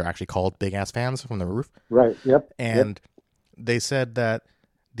the ones that are actually called big ass fans from the roof. Right. Yep. Yep. And they said that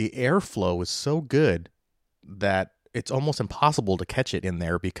the airflow is so good that it's almost impossible to catch it in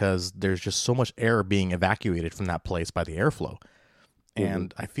there because there's just so much air being evacuated from that place by the airflow. Hmm.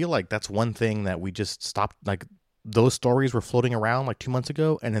 And I feel like that's one thing that we just stopped. Like those stories were floating around like 2 months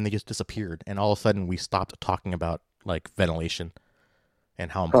ago, and then they just disappeared. And all of a sudden, we stopped talking about like ventilation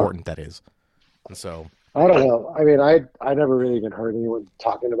and how Huh. important that is. And so, I don't know. I mean, I never really even heard anyone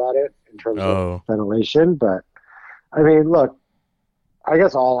talking about it in terms of oh ventilation, but I mean, look, I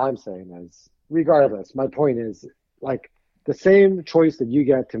guess all I'm saying is, regardless, my point is, like, the same choice that you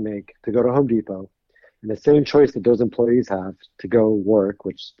get to make to go to Home Depot, and the same choice that those employees have to go work,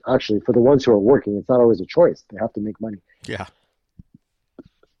 which actually, for the ones who are working, it's not always a choice. They have to make money. yeah,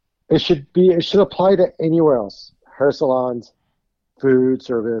 It should apply to anywhere else. Hair salons, food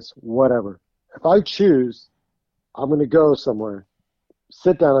service, whatever. If I choose, I'm going to go somewhere,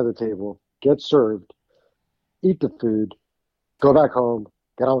 sit down at the table, get served, eat the food, go back home,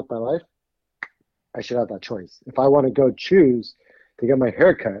 get on with my life. I should have that choice. If I want to go choose to get my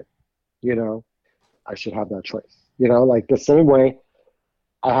hair cut, you know, I should have that choice. Like the same way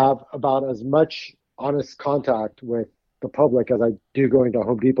I have about as much honest contact with the public as I do going to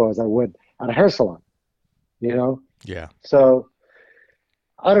Home Depot as I would at a hair salon, you know? yeah, So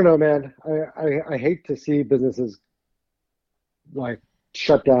I don't know, man. I hate to see businesses like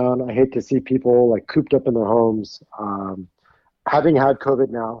shut down. I hate to see people like cooped up in their homes. Having had COVID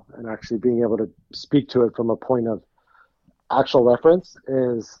now and actually being able to speak to it from a point of actual reference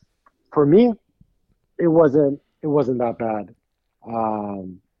is, for me, it wasn't that bad.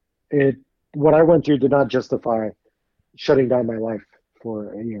 Um, it what I went through did not justify shutting down my life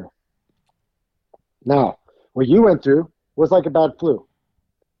for a year. Now, what you went through was like a bad flu.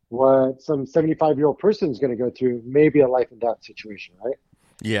 What some 75-year-old person is going to go through may be a life and death situation, right?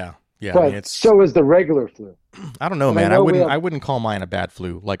 yeah, yeah. I mean, But it's so is the regular flu. I don't know, And I man. know we have, I wouldn't call mine a bad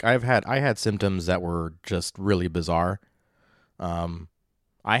flu. Like I had symptoms that were just really bizarre. Um,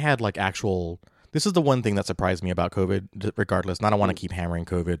 I had like actual. This is the one thing that surprised me about COVID. Regardless, and I don't want to keep hammering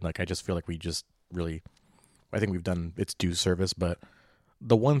COVID. Like I just feel like we just really. I think we've done its due service, but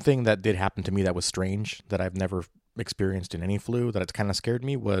the one thing that did happen to me that was strange that I've never experienced in any flu that it's kind of scared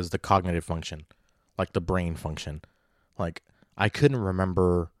me was the cognitive function, like the brain function. Like I couldn't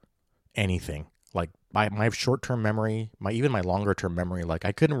remember anything. Like my short-term memory, even my longer-term memory, like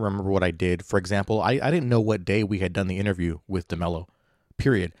I couldn't remember what I did. For example, I didn't know what day we had done the interview with DeMello,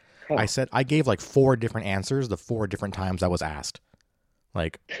 period. Huh. I gave like 4 different answers the 4 different times I was asked.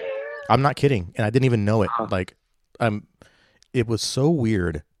 Like, I'm not kidding. And I didn't even know it. Like, it was so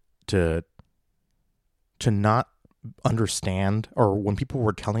weird to not understand, or when people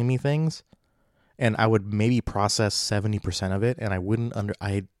were telling me things and I would maybe process 70% of it and I wouldn't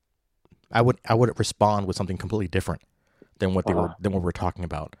I would respond with something completely different than what we were talking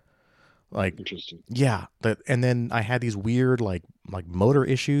about. Like, Interesting. yeah, and then I had these weird like motor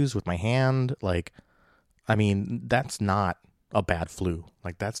issues with my hand. Like, I mean, that's not a bad flu.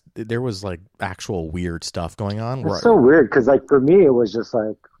 Like, there was like actual weird stuff going on. It's so weird because, like, for me, it was just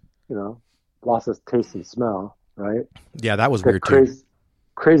like, loss of taste and smell, right? Yeah, that was weird too.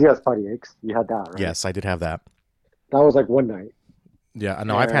 Crazy ass body aches. You had that, right? Yes, I did have that. That was like one night. Yeah,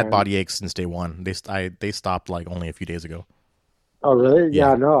 no, I've had body aches since day one. They stopped like only a few days ago. Oh, really?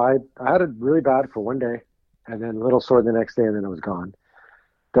 Yeah. Yeah, no, I had it really bad for one day, and then a little sore the next day, and then it was gone.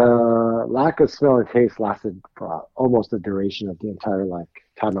 The lack of smell and taste lasted for almost the duration of the entire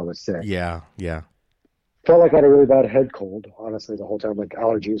time I was sick. Yeah. Felt like I had a really bad head cold, honestly, the whole time, like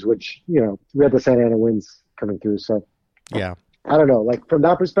allergies, which, we had the Santa Ana winds coming through. So, yeah, I don't know. Like, from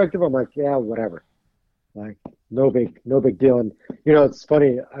that perspective, I'm like, yeah, whatever. Like, no big deal. And, it's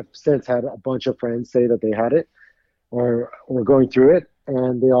funny. I've since had a bunch of friends say that they had it or were going through it,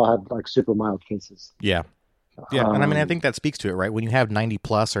 and they all had, like, super mild cases. Yeah. And I mean, I think that speaks to it, right? When you have 90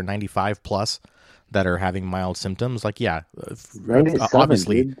 plus or 95 plus that are having mild symptoms, like, yeah,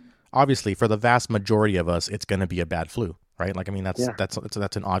 obviously for the vast majority of us, it's going to be a bad flu, right? Like, I mean, that's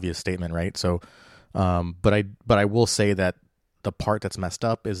an obvious statement, right? So, but I will say that the part that's messed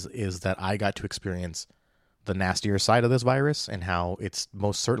up is that I got to experience the nastier side of this virus and how it's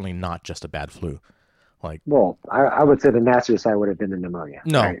most certainly not just a bad flu. Like, well, I would say the nastier side would have been the pneumonia.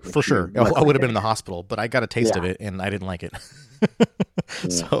 No, right? for sure. I would have been in the hospital, but I got a taste of it and I didn't like it.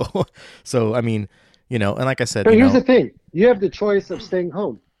 So I mean, and like I said, but here's the thing: you have the choice of staying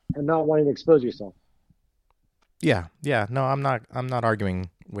home and not wanting to expose yourself. Yeah. No, I'm not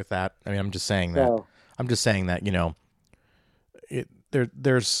arguing with that. I mean, I'm just saying that.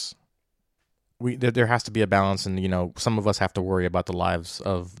 There has to be a balance, and some of us have to worry about the lives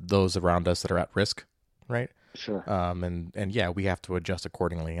of those around us that are at risk, right? Sure. And yeah, we have to adjust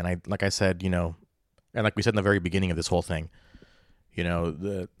accordingly. And like I said, and like we said in the very beginning of this whole thing, we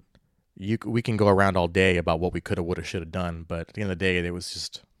can go around all day about what we could have, would have, should have done, but at the end of the day, it was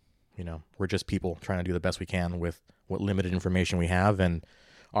just, we're just people trying to do the best we can with what limited information we have and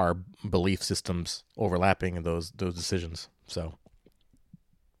our belief systems overlapping in those decisions. So.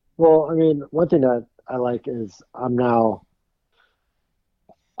 Well, I mean, one thing that I like is I'm not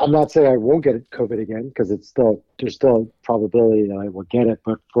saying I won't get COVID again because there's still a probability that I will get it,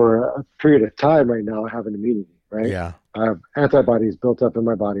 but for a period of time right now, I have an immunity, right? Yeah. I have antibodies built up in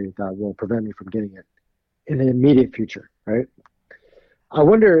my body that will prevent me from getting it in the immediate future, right? I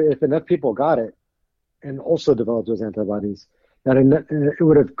wonder if enough people got it and also developed those antibodies that it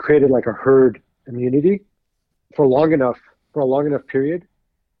would have created like a herd immunity for a long enough period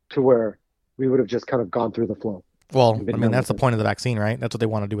to where we would have just kind of gone through the flow. Well, I mean, that's the point of the vaccine, right? That's what they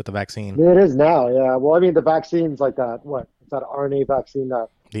want to do with the vaccine. It is now, yeah. Well, I mean, the vaccine's like that. What? It's that RNA vaccine that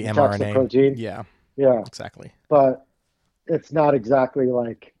the attacks mRNA the protein. Yeah. Exactly. But it's not exactly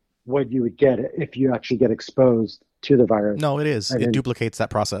like what you would get if you actually get exposed to the virus. No, it is. It duplicates that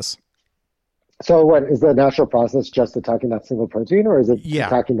process. So what is the natural process? Just attacking that single protein, or is it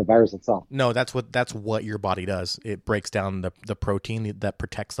attacking the virus itself? No, that's what your body does. It breaks down the protein that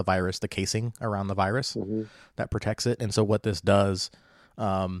protects the virus, the casing around the virus that protects it. And so what this does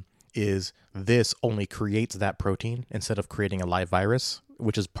is this only creates that protein instead of creating a live virus,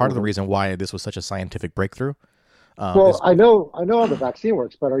 which is part of the reason why this was such a scientific breakthrough. Well, I know how the vaccine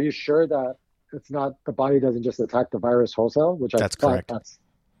works, but are you sure that it's not the body doesn't just attack the virus wholesale? Which that's correct.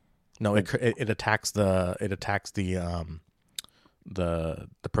 No, it attacks the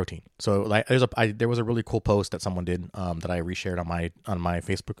protein. So like there was a really cool post that someone did that I reshared on my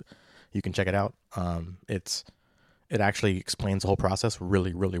Facebook. You can check it out. It actually explains the whole process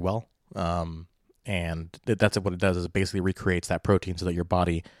really, really well. And that's what it does, is it basically recreates that protein so that your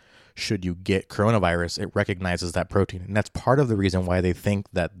body, should you get coronavirus, it recognizes that protein. And that's part of the reason why they think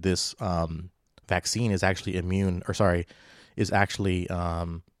that this vaccine is actually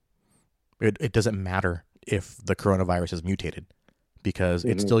it doesn't matter if the coronavirus is mutated, because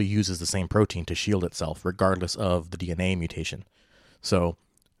it still uses the same protein to shield itself regardless of the DNA mutation. So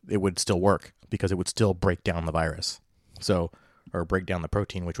it would still work because it would still break down the virus. So or break down the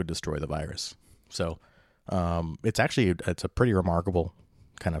protein, which would destroy the virus. So it's a pretty remarkable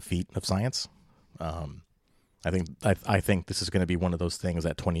kind of feat of science. I think this is going to be one of those things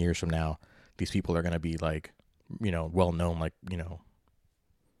that 20 years from now, these people are going to be like, well known, like,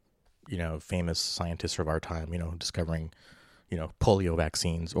 famous scientists of our time, discovering, polio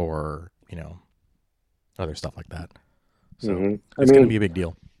vaccines or, other stuff like that. So it's going to be a big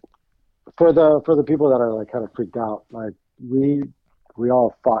deal. For the people that are like kind of freaked out, like we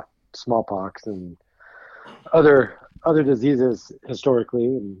all fought smallpox and other diseases historically,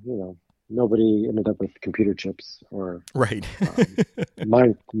 and nobody ended up with computer chips or right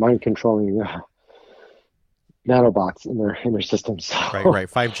mind controlling nanobots in their systems. So, right.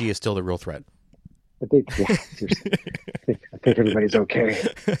 5G is still the real threat. I think, seriously, I think everybody's okay.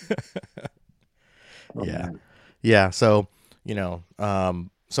 Yeah. So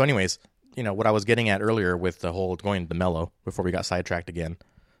so anyways, what I was getting at earlier with the whole going to mellow before we got sidetracked again,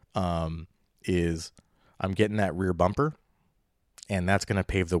 is I'm getting that rear bumper, and that's going to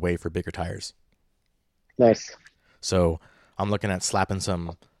pave the way for bigger tires. Nice. So I'm looking at slapping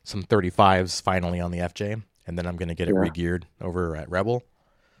some 35s finally on the FJ, and then I'm going to get it re-geared over at Rebel.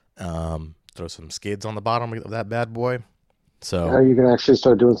 Throw some skids on the bottom of that bad boy. So you can actually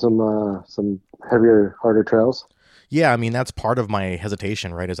start doing some heavier, harder trails. Yeah, I mean that's part of my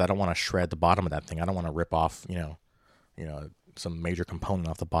hesitation, right? Is I don't want to shred the bottom of that thing. I don't want to rip off, some major component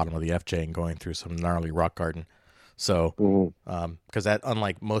off the bottom of the FJ and going through some gnarly rock garden. So, because that,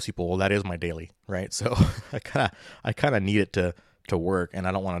 unlike most people, well, that is my daily, right? So I kind of need it to work, and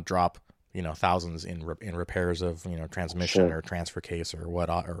I don't want to drop, thousands in repairs of, transmission or transfer case or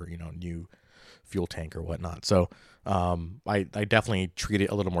new fuel tank or whatnot. So, I definitely treat it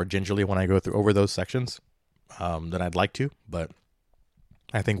a little more gingerly when I go over those sections, than I'd like to, but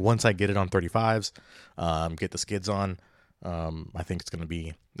I think once I get it on 35s, get the skids on, I think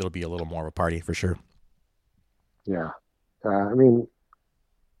it'll be a little more of a party for sure. Yeah. I mean,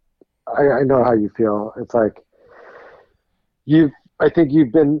 I know how you feel. It's like I think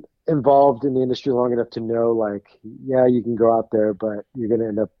you've been involved in the industry long enough to know, like, yeah, you can go out there, but you're going to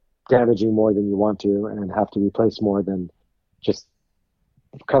end up damaging more than you want to and have to replace more than just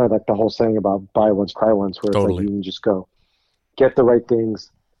kind of like the whole saying about buy once, cry once, where it's like you can just go get the right things,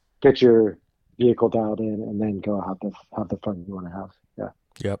 get your vehicle dialed in, and then go have the fun you want to have. Yeah.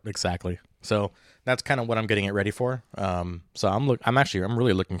 Yep, exactly. So that's kind of what I'm getting it ready for. So I'm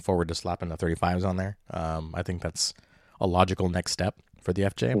really looking forward to slapping the 35s on there. I think that's a logical next step for the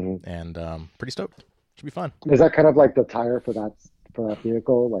FJ, and pretty stoked. Should be fun. Is that kind of like the tire for that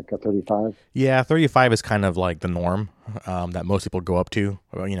vehicle, like a 35? Yeah, 35 is kind of like the norm that most people go up to.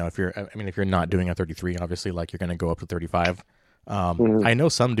 If you're not doing a 33, obviously, like you're going to go up to 35. I know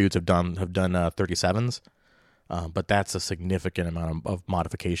some dudes have done 37s. But that's a significant amount of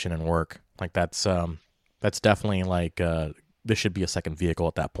modification and work. Like that's definitely like this should be a second vehicle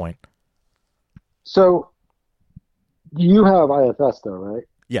at that point. So you have IFS though, right?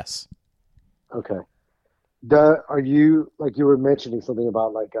 Yes. Okay. Are you, like you were mentioning something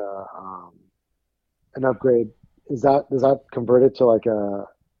about like an upgrade? Does that convert it to like a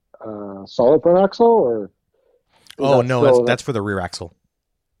solid front axle or? Oh no, that's for the rear axle.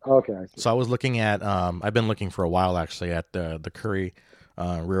 Okay. I see. So I was looking at, I've been looking for a while actually at the Curry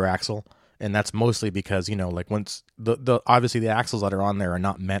rear axle, and that's mostly because like once obviously the axles that are on there are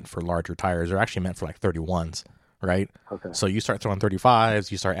not meant for larger tires; they're actually meant for like 31s, right? Okay. So you start throwing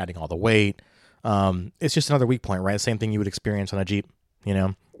 35s, you start adding all the weight. It's just another weak point, right? Same thing you would experience on a Jeep,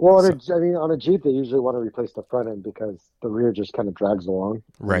 Well, on a Jeep they usually want to replace the front end because the rear just kind of drags along.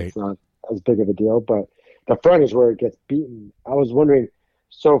 Right. It's not as big of a deal, but the front is where it gets beaten. I was wondering.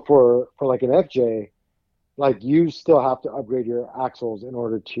 So for like an FJ, like you still have to upgrade your axles in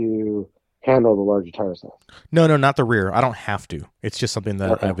order to handle the larger tire size. No, not the rear. I don't have to. It's just something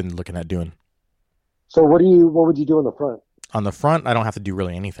that I've been looking at doing. So what would you do on the front? On the front, I don't have to do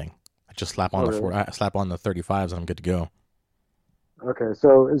really anything. I just slap on slap on the 35s and I'm good to go. Okay.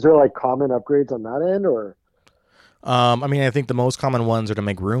 So is there like common upgrades on that end or? I think the most common ones are to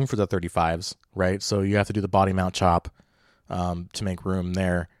make room for the 35s, right? So you have to do the body mount chop. To make room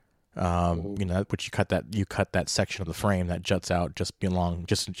there, which you cut that section of the frame that juts out just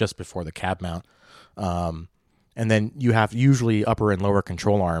before the cab mount, and then you have usually upper and lower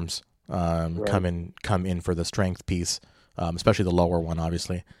control arms come in for the strength piece, especially the lower one,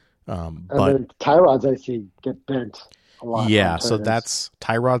 obviously. And then tie rods I see get bent a lot. Yeah, so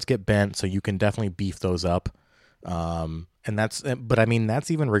tie rods get bent, so you can definitely beef those up. And that's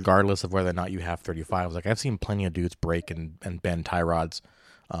even regardless of whether or not you have 35s. Like I've seen plenty of dudes break and bend tie rods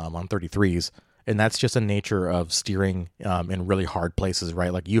on 33s, And that's just a nature of steering in really hard places,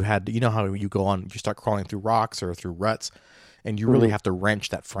 right? Like you know how you go on, you start crawling through rocks or through ruts, and you really have to wrench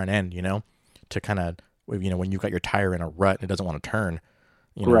that front end, to kind of, when you've got your tire in a rut and it doesn't want to turn,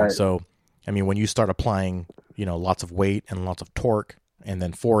 Right. So, I mean, when you start applying, lots of weight and lots of torque and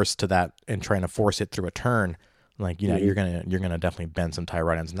then force to that and trying to force it through a turn, like, you're gonna definitely bend some tire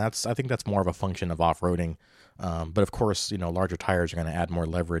rod ends, and I think that's more of a function of off roading. But of course, larger tires are going to add more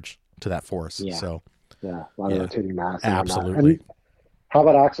leverage to that force. Yeah. So Yeah. A lot of rotating mass. And whatnot. absolutely. And how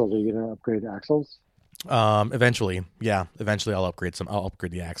about axles? Are you going to upgrade axles? Eventually, yeah. Eventually, I'll upgrade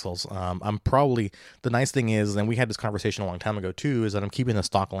the axles. I'm probably, the nice thing is, and we had this conversation a long time ago too, is that I'm keeping the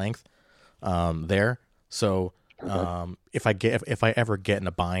stock length, there. So, if I ever get in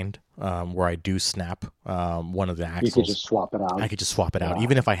a bind, where I do snap, one of the axles, You could just swap it out. I could just swap it out.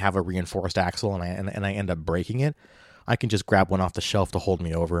 Even if I have a reinforced axle and I end up breaking it, I can just grab one off the shelf to hold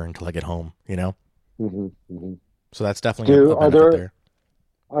me over until I get home. So that's definitely a benefit there.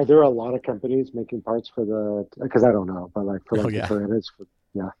 Are there a lot of companies making parts for the? Because I don't know, but like for like the Toyotas,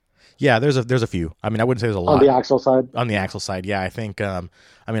 Yeah, there's a few. I mean, I wouldn't say there's a lot. On the axle side? On the axle side, yeah. I think, I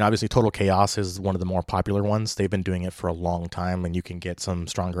mean, obviously Total Chaos is one of the more popular ones. They've been doing it for a long time, and you can get some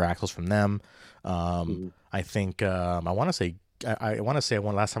stronger axles from them. I think, I want to say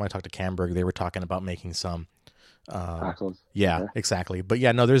last time I talked to Camberg, they were talking about making some axles. Yeah, exactly. But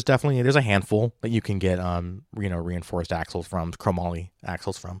yeah, no, there's a handful that you can get, reinforced axles from, chromoly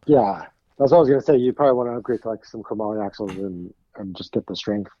axles from. Yeah, that's what I was gonna say. You probably want to upgrade to like some chromoly axles and just get the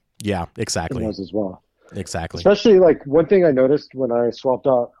strength. Yeah, exactly. In those as well. Exactly. Especially like one thing I noticed when I swapped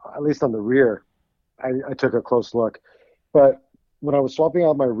out, at least on the rear, I took a close look, but when I was swapping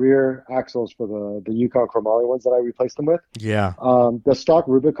out my rear axles for the Yukon chromoly ones that I replaced them with, yeah, the stock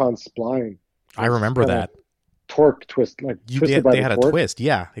Rubicon spline. I remember that. Torque twist, like they had a twist.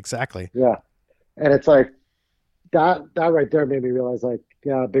 Yeah, exactly. Yeah, and it's like that right there made me realize, like,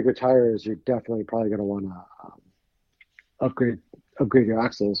 yeah, bigger tires, you're definitely probably going to want to upgrade your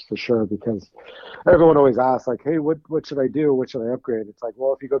axles for sure, because everyone always asks, like, hey, what should I do? What should I upgrade? It's like,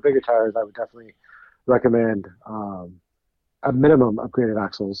 well, if you go bigger tires, I would definitely recommend a minimum upgraded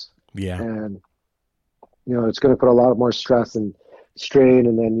axles. Yeah, and it's going to put a lot more stress and strain,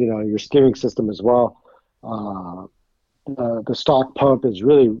 and then your steering system as well. The stock pump is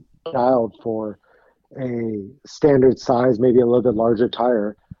really dialed for a standard size, maybe a little bit larger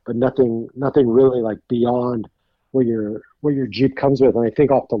tire, but nothing really like beyond what your Jeep comes with. And I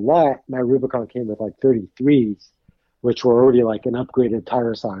think off the lot, my Rubicon came with like 33s, which were already like an upgraded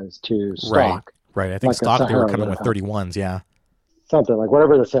tire size to stock. Right. I think like stock they were coming with 31s. Yeah. Something like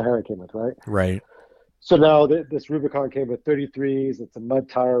whatever the Sahara came with, right? Right. So now this Rubicon came with 33s. It's a mud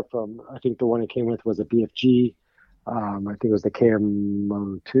tire from, I think the one it came with was a BFG. I think it was the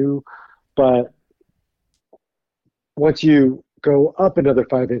KMO2. But once you go up another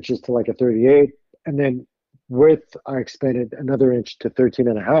 5 inches to like a 38, and then width, I expanded another inch to 13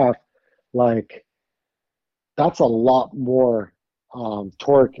 and a half, like that's a lot more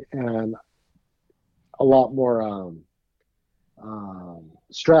torque and a lot more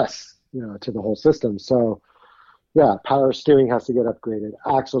stress, to the whole system. So yeah, power steering has to get upgraded.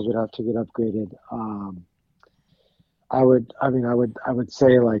 Axles would have to get upgraded. I would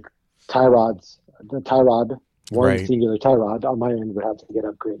say like tie rods, the tie rod, one singular tie rod on my end would have to get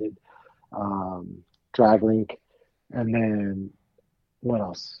upgraded. Drag link, and then what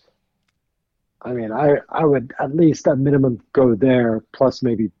else? I mean, I would at least at minimum go there, plus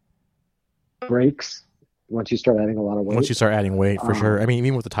maybe brakes. Once you start adding a lot of weight. Once you start adding weight, for sure. I mean,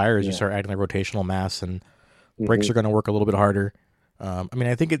 even with the tires, you start adding like rotational mass, and brakes are going to work a little bit harder. I mean,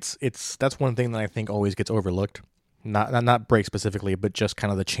 I think that's one thing that I think always gets overlooked. Not brakes specifically, but just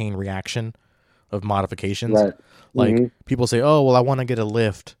kind of the chain reaction of modifications. Right. Like people say, oh, well, I want to get a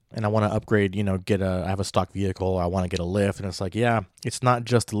lift and I want to upgrade, I have a stock vehicle, I want to get a lift. And it's like, yeah, it's not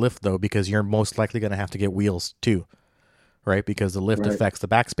just a lift though, because you're most likely going to have to get wheels too, right? Because the lift affects the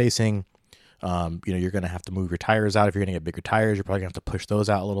back spacing. You're going to have to move your tires out. If you're going to get bigger tires, you're probably going to have to push those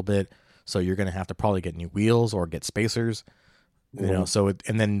out a little bit. So you're going to have to probably get new wheels or get spacers.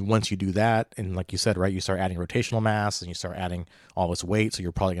 And then once you do that, and like you said, right, you start adding rotational mass and you start adding all this weight. So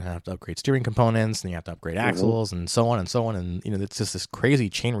you're probably going to have to upgrade steering components, and you have to upgrade axles and so on and so on. And, it's just this crazy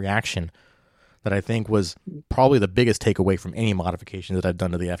chain reaction that I think was probably the biggest takeaway from any modification that I've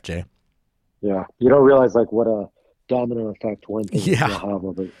done to the FJ. Yeah. You don't realize like what a domino effect one thing will have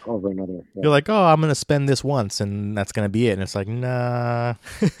over another. Yeah. You're like, oh, I'm going to spend this once and that's going to be it. And it's like, nah,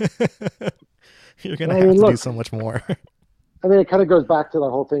 you're going to have to do so much more. I mean, it kind of goes back to the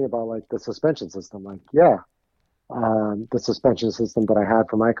whole thing about like the suspension system. Like, yeah, the suspension system that I had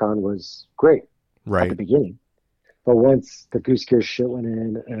from Icon was great at the Right. beginning. But once the goose gear shit went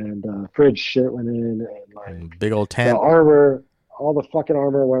in and fridge shit went in and like And big old the tent. armor, all the fucking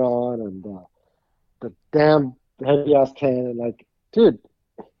armor went on and the damn heavy ass tent and like, dude,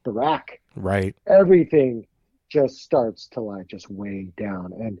 the rack, Right. everything just starts to like just weigh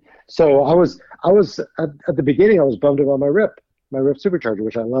down. And so I was at the beginning I was bummed about my Rip supercharger,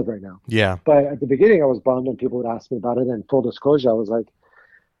 which I love right now. Yeah. But at the beginning I was bummed and people would ask me about it. And full disclosure, I was like,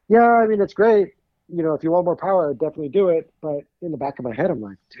 yeah, I mean it's great. You know, if you want more power, I'd definitely do it. But in the back of my head, I'm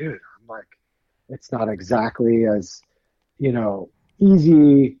like, dude, I'm like, it's not exactly as, you know,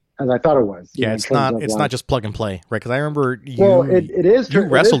 easy as I thought it was. You Yeah, know, in terms of it's not like, just plug and play, right? Because I remember well, you it is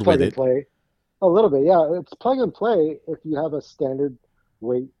wrestled with plug and it. play a little bit. Yeah, it's plug and play if you have a standard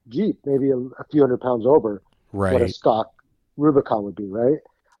weight Jeep, maybe a few hundred pounds over what a Right. stock Rubicon would be, right?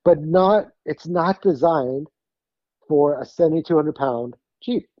 But not, it's not designed for a 7,200 pound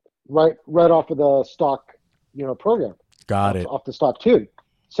Jeep, right off of the stock, you know, program, Got it. off the stock tune.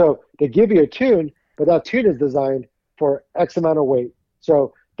 So they give you a tune, but that tune is designed for X amount of weight.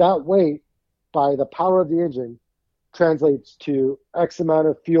 So that weight, by the power of the engine, translates to X amount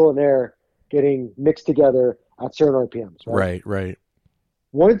of fuel and air getting mixed together at certain RPMs, right? Right. Right.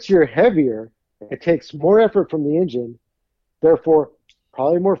 Once you're heavier, it takes more effort from the engine, therefore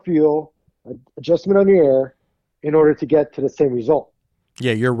probably more fuel, adjustment on your air in order to get to the same result.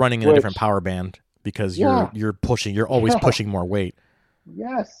 Yeah, you're running in a different Which, power band because yeah, you're always yeah, pushing more weight.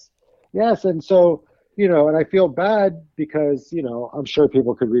 yes, yes. And so, you know, and I feel bad because, you know, I'm sure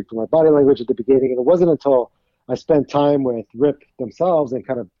people could read from my body language at the beginning. And it wasn't until I spent time with Rip themselves and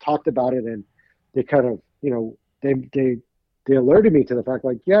kind of talked about it and they kind of, you know, they alerted me to the fact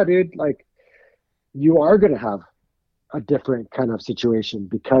like, yeah, dude, like you are going to have a different kind of situation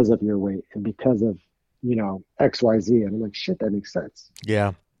because of your weight and because of, you know, XYZ. And I'm like, shit, that makes sense.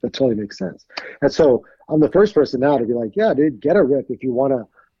 Yeah. That totally makes sense. And so I'm the first person now to be like, yeah, dude, get a Rip if you want to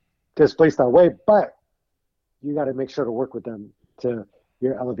displace that weight, but you got to make sure to work with them to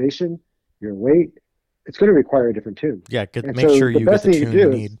your elevation, your weight. It's going to require a different tune. Yeah, And make so sure the you get best the thing you tune can you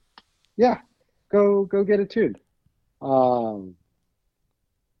do is, need. yeah, go get it tuned. Um,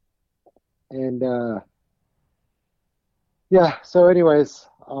 and yeah, so anyways,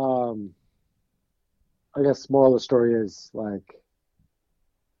 I guess moral of the story is like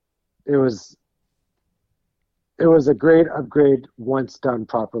it was it was a great upgrade once done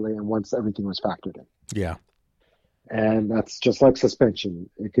properly and once everything was factored in. Yeah. And that's just like suspension.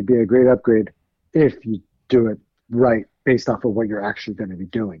 It could be a great upgrade if you do it right based off of what you're actually going to be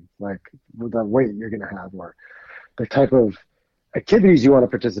doing, like the weight you're going to have or the type of activities you want to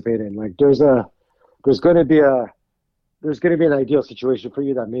participate in. Like there's going to be an ideal situation for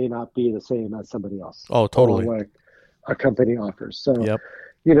you that may not be the same as somebody else Oh, or totally. what a company offers. So, Yep.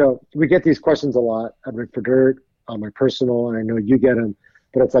 you know, we get these questions a lot at Rig for Dirt on my personal, and I know you get them,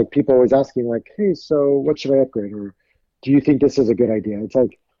 but it's like people always asking like, hey, so what should I upgrade? Or do you think this is a good idea? It's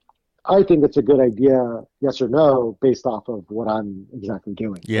like, I think it's a good idea, yes or no, based off of what I'm exactly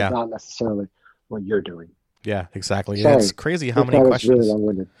doing, but Yeah. not necessarily what you're doing. Yeah, exactly. And it's Sorry crazy how if many that was really questions.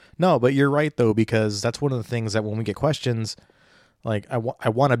 long-winded. No, but you're right though, because that's one of the things that when we get questions, like I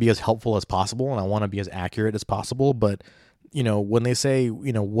want to be as helpful as possible and I want to be as accurate as possible. But, you know, when they say,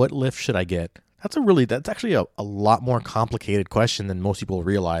 you know, what lift should I get? That's actually a lot more complicated question than most people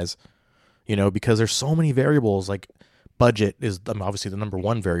realize, you know, because there's so many variables. Like budget is obviously the number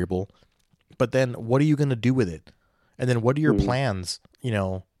one variable, but then what are you going to do with it? And then what are your Mm. plans? You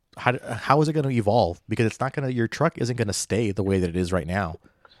know, how is it going to evolve? Because it's not going to, your truck isn't going to stay the way that it is right now.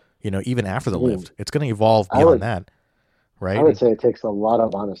 You know, even after the Mm. lift, it's going to evolve I beyond would that, I right? would say it takes a lot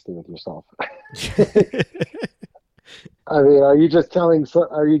of honesty with yourself. I mean, are you just telling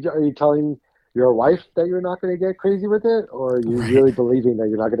are you telling your wife that you're not going to get crazy with it, or are you Right. really believing that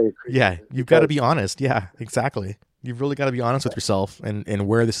you're not going to get crazy Yeah, with it? you've got to Because be honest. Yeah, exactly. You've really got to be honest with yourself and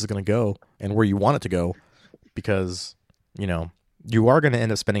where this is going to go and where you want it to go, because, you know, you are going to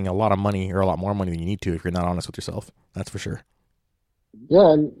end up spending a lot of money or a lot more money than you need to if you're not honest with yourself. That's for sure.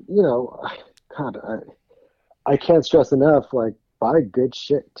 yeah, and you know, God, I can't stress enough, like buy good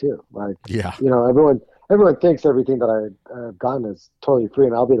shit too. Like, Yeah. you know, everyone thinks everything that I've gotten is totally free,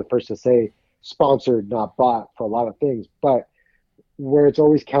 and I'll be the first to say sponsored, not bought for a lot of things. But where it's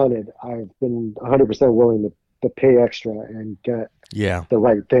always counted, I've been 100% willing to pay extra and get Yeah. the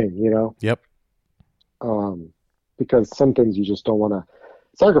right thing, you know? Yep. Because some things you just don't want to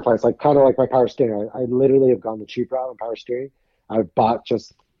sacrifice, like kind of like my power steering. I literally have gone the cheap route on power steering. I've bought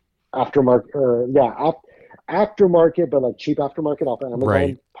just aftermarket, or yeah, aftermarket, but like cheap aftermarket off of Right.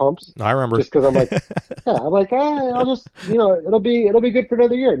 Amazon pumps. I remember. Just because I'm like, yeah, I'm like, I'll just, it'll be good for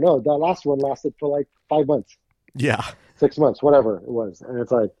another year. No, that last one lasted for like 5 months, Yeah. 6 months, whatever it was, and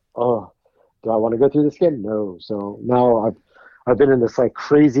it's like, oh, do I want to go through this again? No. So now I've been in this like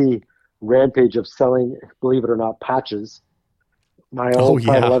crazy rampage of selling, believe it or not, patches. My Oh old yeah.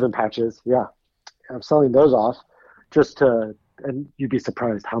 511 patches. Yeah, I'm selling those off just to, and you'd be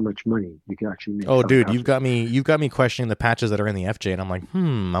surprised how much money you can actually make Oh selling dude, patches. you've got me questioning the patches that are in the FJ, and I'm like,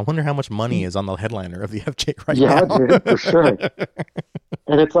 I wonder how much money is on the headliner of the FJ right Yeah, now. dude, for sure.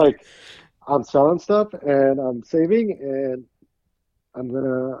 And it's like I'm selling stuff and I'm saving and I'm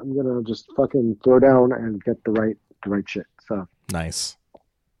gonna just fucking throw down and get the right shit. So Nice.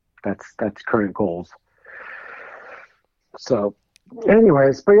 that's current goals. So,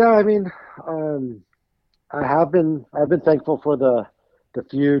 anyways, but yeah, I mean, um, I've been thankful for the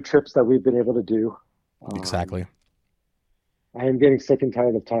few trips that we've been able to do. Um, Exactly. I am getting sick and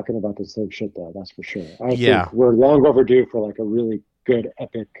tired of talking about the same shit though, that's for sure. I Yeah. think we're long overdue for like a really good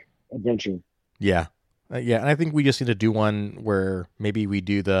epic adventure. Yeah. Yeah, and I think we just need to do one where maybe we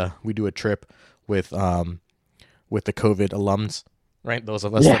do a trip with the COVID alums, right? Those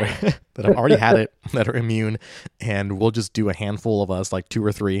of us that Yeah. are that have already had it, that are immune, and we'll just do a handful of us, like two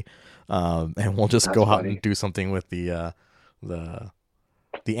or three, and we'll just That's go out and funny. do something with the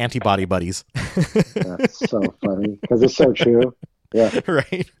the antibody buddies, That's so funny because it's so true. Yeah.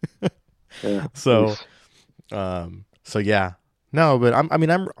 right? Yeah. So, Oof. so yeah, no, but I mean,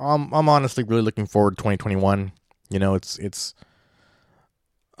 I'm honestly really looking forward to 2021. You know, it's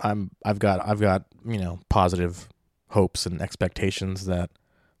I've got positive hopes and expectations that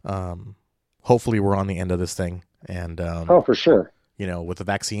hopefully we're on the end of this thing, and Oh, for sure. with the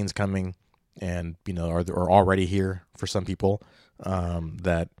vaccines coming, and are already here for some people,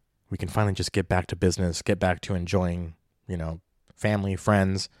 that we can finally just get back to business, get back to enjoying family,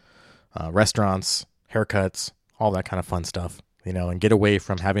 friends, restaurants, haircuts, all that kind of fun stuff, and get away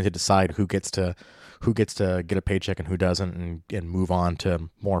from having to decide who gets to get a paycheck and who doesn't, and move on to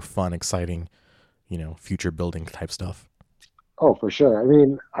more fun, exciting, future building type stuff. Oh, for sure. I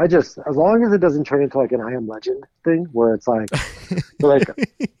mean, as long as it doesn't turn into like an I Am Legend thing where it's like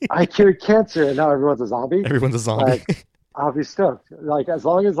I cured cancer and now everyone's a zombie, Everyone's a zombie. like I'll be stoked. Like as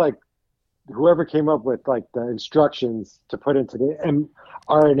long as like whoever came up with like the instructions to put into the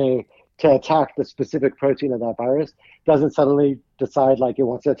mRNA to attack the specific protein of that virus doesn't suddenly decide like it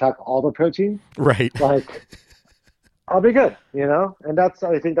wants to attack all the protein, Right. like I'll be good. And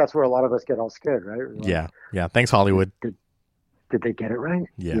I think that's where a lot of us get all scared, right? We're like, Yeah. Yeah. Thanks, Hollywood. did, did they get it right?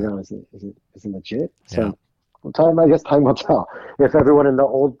 Yeah. Is it legit? Yeah. So, I guess time will tell. If everyone in the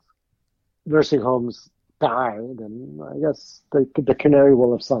old nursing homes die, then I guess the canary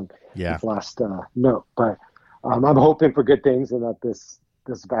will have sung Yeah. its last note. But I'm hoping for good things and that this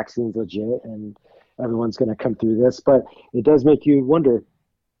vaccine's legit and everyone's going to come through this. But it does make you wonder: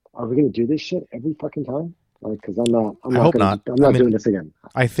 are we going to do this shit every fucking time? Like, because I'm I not hope going not. to, I'm I not mean, doing this again.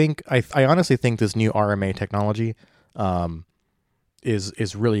 I honestly think this new RMA technology, um,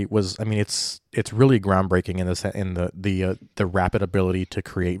 is really was I mean it's really groundbreaking in the rapid ability to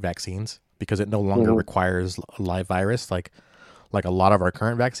create vaccines, because it no longer Hmm. requires a live virus like a lot of our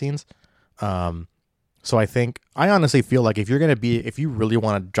current vaccines. Um, so I honestly feel like if you really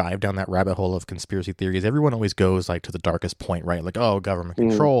want to dive down that rabbit hole of conspiracy theories, everyone always goes like to the darkest point, right? Like, oh, government Hmm.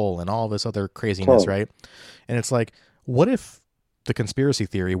 control and all this other craziness, Totally. right? And it's like, what if the conspiracy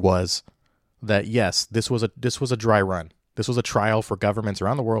theory was that yes, this was a dry run. This was a trial for governments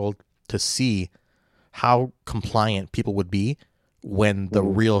around the world to see how compliant people would be when the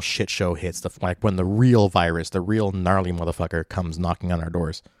Hmm. real shit show hits, like when the real virus, the real gnarly motherfucker comes knocking on our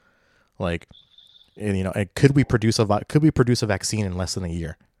doors. Like, and, and could we produce a vaccine in less than a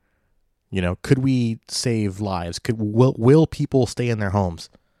year? Could we save lives? Will people stay in their homes?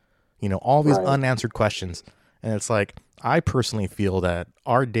 All these Right. unanswered questions. And it's like, I personally feel that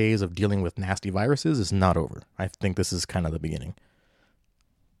our days of dealing with nasty viruses is not over. I think this is kind of the beginning.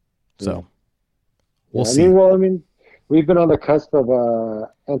 Yeah. So we'll Yeah. see. I mean, we've been on the cusp of a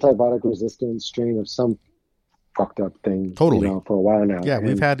antibiotic resistant strain of some fucked up thing, Totally. for a while now. Yeah,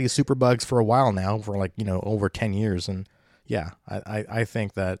 we've And had these super bugs for a while now, for like, over 10 years. And yeah, I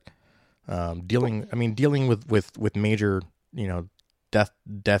think that dealing with major, you know,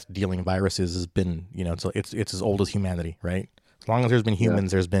 death dealing viruses has been, it's as old as humanity, right? As long as there's been yeah,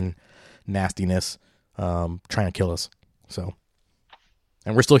 humans, there's been nastiness trying to kill us. So,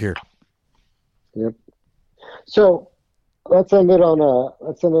 and we're still here. yep. So let's end it on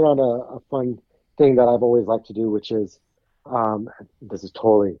a fun thing that I've always liked to do, which is this is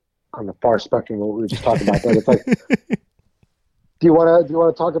totally on the far spectrum of what we were just talking about. But it's like, do you want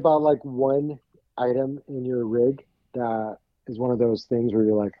to talk about like one item in your rig that is one of those things where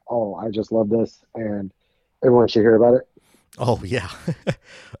you're like, oh, I just love this, and everyone should hear about it? Oh yeah.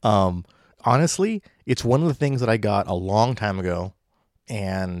 um, Honestly, it's one of the things that I got a long time ago,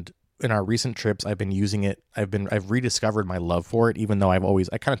 and in our recent trips, I've been using it. I've rediscovered my love for it, even though I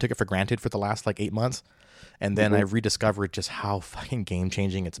kind of took it for granted for the last like 8 months, and then Hmm. I've rediscovered just how fucking game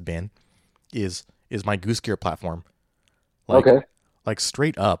changing it's been. Is my Goose Gear platform like Okay.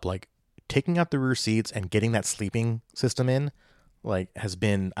 straight up like taking out the rear seats and getting that sleeping system in like has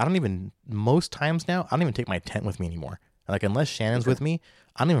been I don't even most times now I don't even take my tent with me anymore. Like unless Shannon's Okay. with me,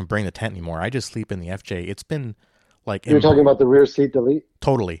 I don't even bring the tent anymore. I just sleep in the FJ. It's been like You're talking about the rear seat delete?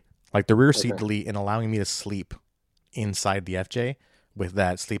 totally like the rear seat Okay. delete and allowing me to sleep inside the FJ with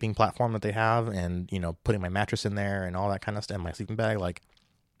that sleeping platform that they have, and putting my mattress in there and all that kind of stuff and my sleeping bag. Like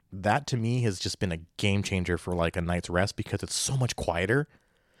that to me has just been a game changer for like a night's rest because it's so much quieter.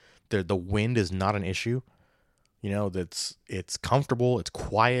 The wind is not an issue. That's it's comfortable, it's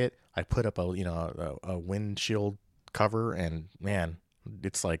quiet. I put up a windshield cover, and man,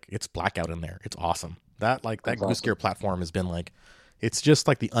 it's like it's blackout in there. It's awesome. That That's Goose Gear awesome. platform has been like it's just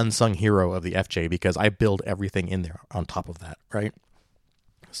like the unsung hero of the FJ because I build everything in there on top of that, right?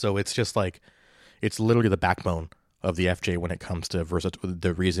 So it's just like it's literally the backbone of the FJ when it comes to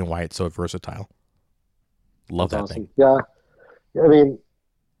the reason why it's so versatile. Love That's that thing. awesome. Yeah. I mean,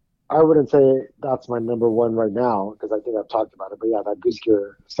 I wouldn't say that's my number one right now because I think I've talked about it. But yeah, that Goose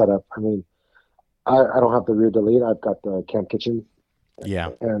Gear setup. I mean, I don't have the rear delete. I've got the camp kitchen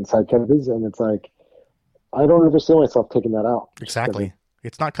Yeah, and side canopies, and it's like I don't ever see myself taking that out just because exactly.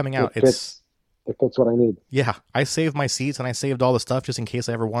 It's not coming it out. It's fits it fits what I need. Yeah, I saved my seats and I saved all the stuff just in case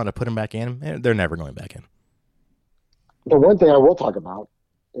I ever wanted to put them back in. They're never going back in. The one thing I will talk about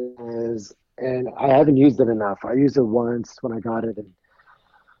is, and I haven't used it enough. I used it once when I got it, and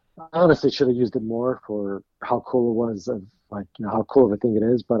I honestly should have used it more for how cool it was of like how cool of a thing it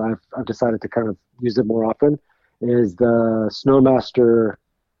is. But I've decided to kind of use it more often. Is the Snowmaster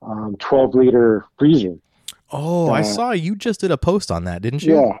 12-liter freezer Oh, I that saw you just did a post on that, didn't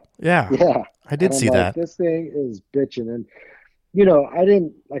you? yeah, Yeah, yeah. I And did I'm see like, that. this thing is bitching. And I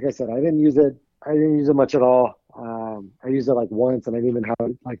didn't, like I said, I didn't use it. I didn't use it much at all. I used it like once, and I didn't even have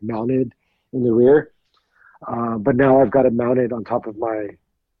it like mounted in the rear. But now I've got it mounted on top of my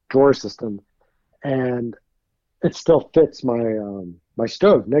drawer system, and it still fits my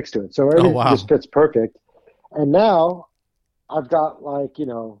stove next to it. So Oh everything just wow. fits perfect. And now I've got like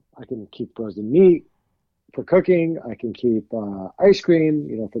I can keep frozen meat for cooking. I can keep ice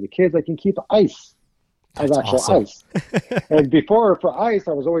cream. For the kids, I can keep ice as That's actual awesome. ice. And before for ice,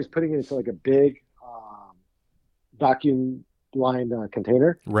 I was always putting it into like a big vacuum lined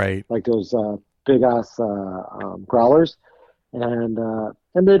container, Right, like those big ass growlers, and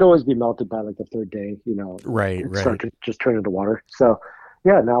they'd always be melted by like the third day. right, It right. start to just turn into water. So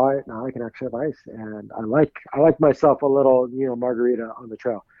yeah, now I can actually have ice, and I like myself a little margarita on the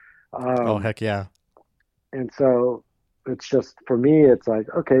trail. Oh Um, heck yeah. and so it's just for me, it's like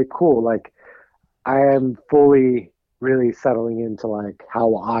okay, cool. Like I am fully really settling into like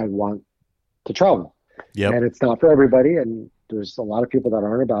how I want to travel. Yep. And it's not for everybody, and there's a lot of people that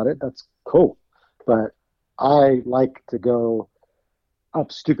aren't about it. That's cool. But I like to go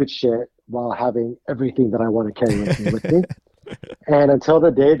up stupid shit while having everything that I want to carry with me. And until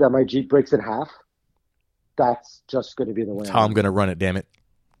the day that my Jeep breaks in half, that's just going to be the way That's I how I'm want to gonna go. run it. Damn it.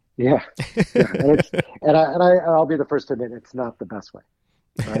 Yeah, yeah. And I'll be the first to admit it's not the best way,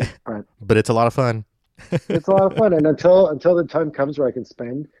 right? But But it's a lot of fun. it's a lot of fun. And until the time comes where I can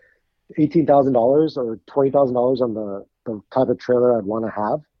spend $18,000 or $20,000 on the type of trailer I'd want to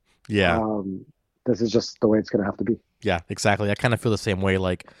have. Yeah. Um, this is just the way it's going to have to be. Yeah, exactly. I kind of feel the same way.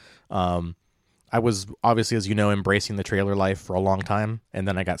 Like, um, I was obviously, as you know, embracing the trailer life for a long time, and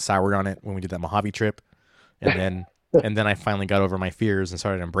then I got soured on it when we did that Mojave trip, and then I finally got over my fears and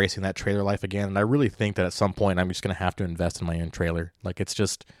started embracing that trailer life again. And I really think that at some point I'm just gonna have to invest in my own trailer. Like, it's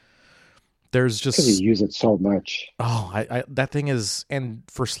just there's Because you just use it so much. I that thing is, and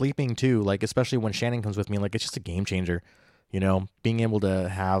for sleeping too. Like, especially when Shannon comes with me, like it's just a game changer. Being able to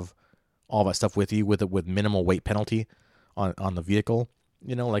have all that stuff with you with minimal weight penalty on the vehicle.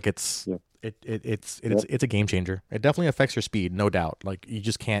 Like Yep. it's Yep. it's a game changer. It definitely affects your speed, no doubt. Like you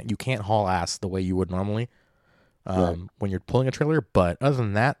can't haul ass the way you would normally Right. when you're pulling a trailer. But other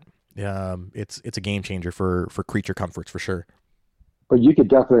than that, it's a game changer for creature comforts for sure. But you could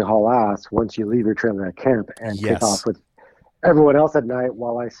definitely haul ass once you leave your trailer at camp and take off Yes, with everyone else at night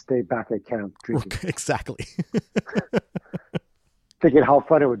while I stay back at camp drinking. exactly. thinking how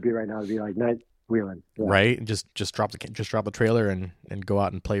fun it would be right now to be like night wheeling. Yeah. Right? Just drop the trailer and go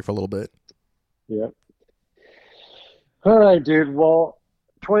out and play for a little bit. Yeah. All right, dude. Well,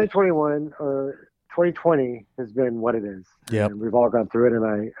 2021 or 2020 has been what it is. Yep. And we've all gone through it,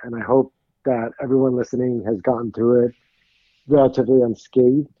 and I hope that everyone listening has gotten through it relatively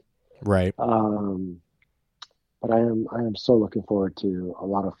unscathed. Right. But I am so looking forward to a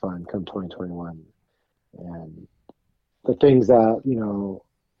lot of fun come 2021, and the things that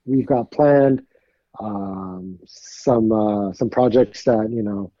we've got planned. Some projects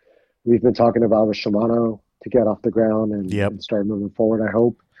that we've been talking about with Shimano to get off the ground and start moving forward, I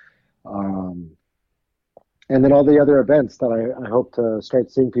hope. And then all the other events that I hope to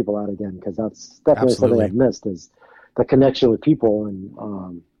start seeing people at again, because that's definitely something I've missed, is the connection with people and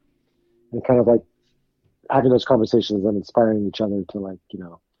kind of like having those conversations and inspiring each other to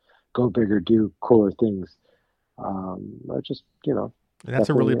go bigger, do cooler things. I just, that's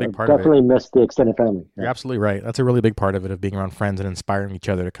a really big part of it. Definitely miss the extended family. Yeah. You're absolutely right. That's a really big part of it, of being around friends and inspiring each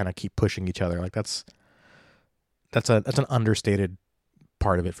other to kind of keep pushing each other. Like that's an understated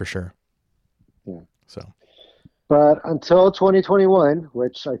part of it for sure. Yeah. So, but until 2021,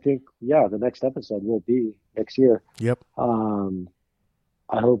 which I think, the next episode will be next year. Yep. I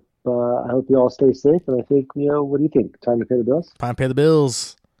hope you all stay safe, and I think, what do you think? Time to pay the bills? Time to pay the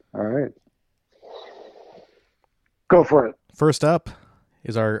bills. All right. Go for it. First up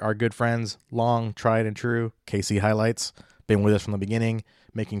is our good friends, long, tried and true, KC Highlights. Been with us from the beginning,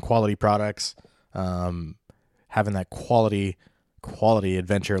 making quality products, having that quality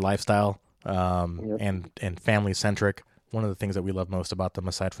adventure lifestyle, and family centric. One of the things that we love most about them,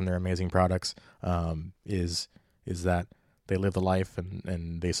 aside from their amazing products, is that they live the life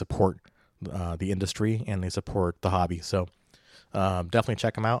and they support the industry and they support the hobby. So definitely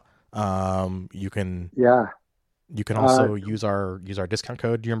check them out. You can also use our discount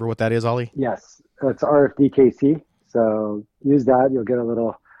code. Do you remember what that is, Ollie? Yes, it's RFDKC. So use that. You'll get a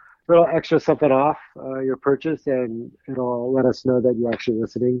little extra something off your purchase, and it'll let us know that you're actually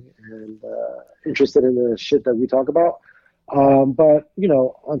listening and interested in the shit that we talk about. But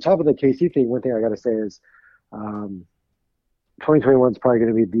on top of the KC thing, one thing I got to say is 2021 is probably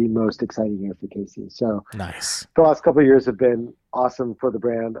going to be the most exciting year for KC. So nice. The last couple of years have been awesome for the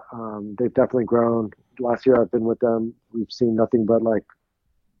brand. They've definitely grown. Last year I've been with them. We've seen nothing but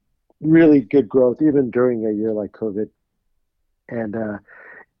really good growth, even during a year like COVID. And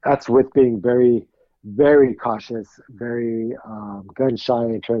that's with being very, very cautious, very gun shy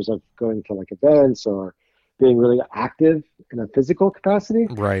in terms of going to events or being really active in a physical capacity.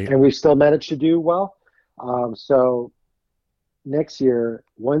 Right. And we've still managed to do well. So next year,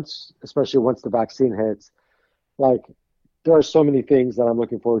 especially once the vaccine hits, there are so many things that I'm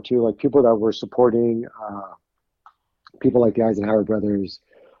looking forward to, like people that we're supporting, people like the Eisenhower brothers,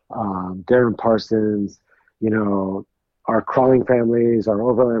 Darren Parsons, our crawling families, our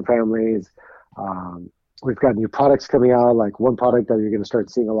overland families. We've got new products coming out. Like one product that you're going to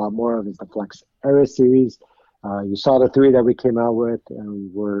start seeing a lot more of is the Flex Era series. You saw the 3 that we came out with,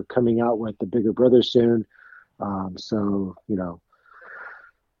 and we're coming out with the bigger brother soon. So,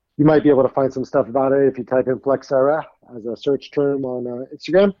 you might be able to find some stuff about it if you type in Flex Era as a search term on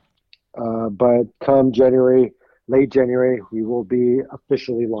Instagram. But come late January, we will be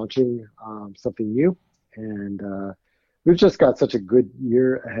officially launching something new. And we've just got such a good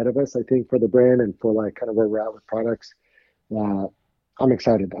year ahead of us, I think, for the brand and for kind of where we're at with products. I'm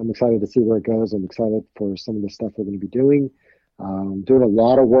excited. I'm excited to see where it goes. I'm excited for some of the stuff we're going to be doing. Doing a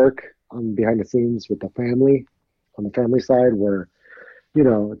lot of work behind the scenes with the family, on the family side, where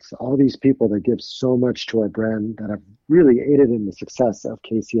it's all these people that give so much to our brand that have really aided in the success of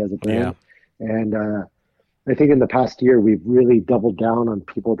KC as a brand. Yeah. And I think in the past year, we've really doubled down on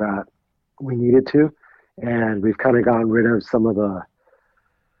people that we needed to. And we've kind of gotten rid of some of the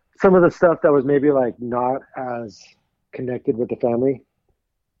stuff that was maybe not as connected with the family,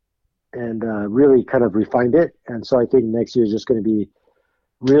 and really kind of refined it. And so I think next year is just going to be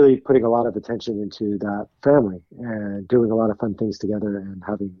really putting a lot of attention into that family and doing a lot of fun things together and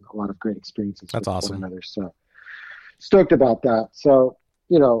having a lot of great experiences. That's with awesome. One another. So stoked about that. So,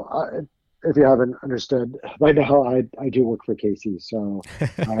 if you haven't understood by now, I do work for KC. So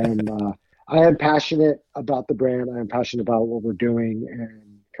I am passionate about the brand. I am passionate about what we're doing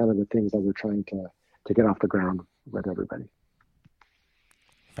and kind of the things that we're trying to get off the ground with everybody.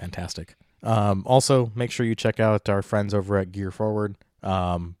 Fantastic. Also, make sure you check out our friends over at Gear Forward.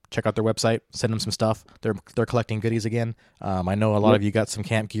 Check out their website, send them some stuff. They're collecting goodies again. I know a lot of you got some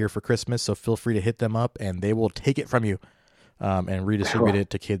camp gear for Christmas, so feel free to hit them up and they will take it from you and redistribute it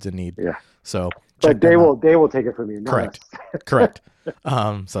to kids in need. Yeah. So But they will take it from you. Correct. Correct.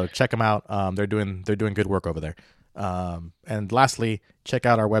 So check them out. They're doing good work over there. And lastly, check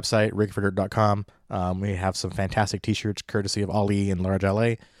out our website, rigfordirt.com. We have some fantastic t-shirts courtesy of Ali and Large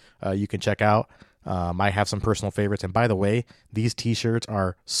LA. You can check out. I have some personal favorites. And by the way, these t-shirts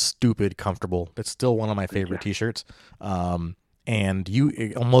are stupid comfortable. It's still one of my favorite t-shirts. And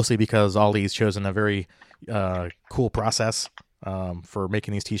mostly because Ali's chosen a very cool process for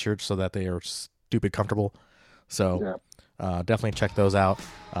making these t-shirts so that they are stupid comfortable. So definitely check those out.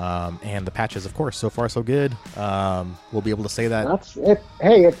 And the patches, of course, so far so good. We'll be able to say that.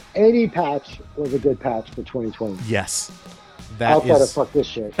 If any patch was a good patch for 2020. Yes. Outside of fuck this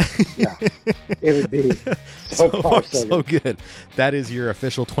shit. Yeah. It would be so far so good. That is your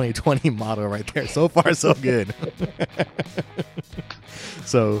official 2020 motto right there. So far so good.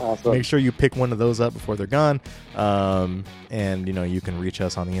 So awesome. Make sure you pick one of those up before they're gone. And you can reach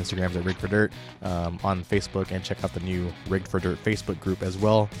us on the Instagrams at Rigged for Dirt, on Facebook, and check out the new Rigged for Dirt Facebook group as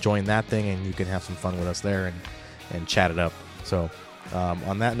well. Join that thing and you can have some fun with us there and chat it up. So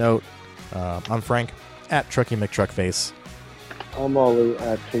on that note, I'm Frank at Truckee McTruckface. I'm Ollie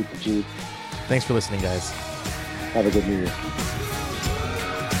at Kate the Jeep. Thanks for listening, guys. Have a good New Year.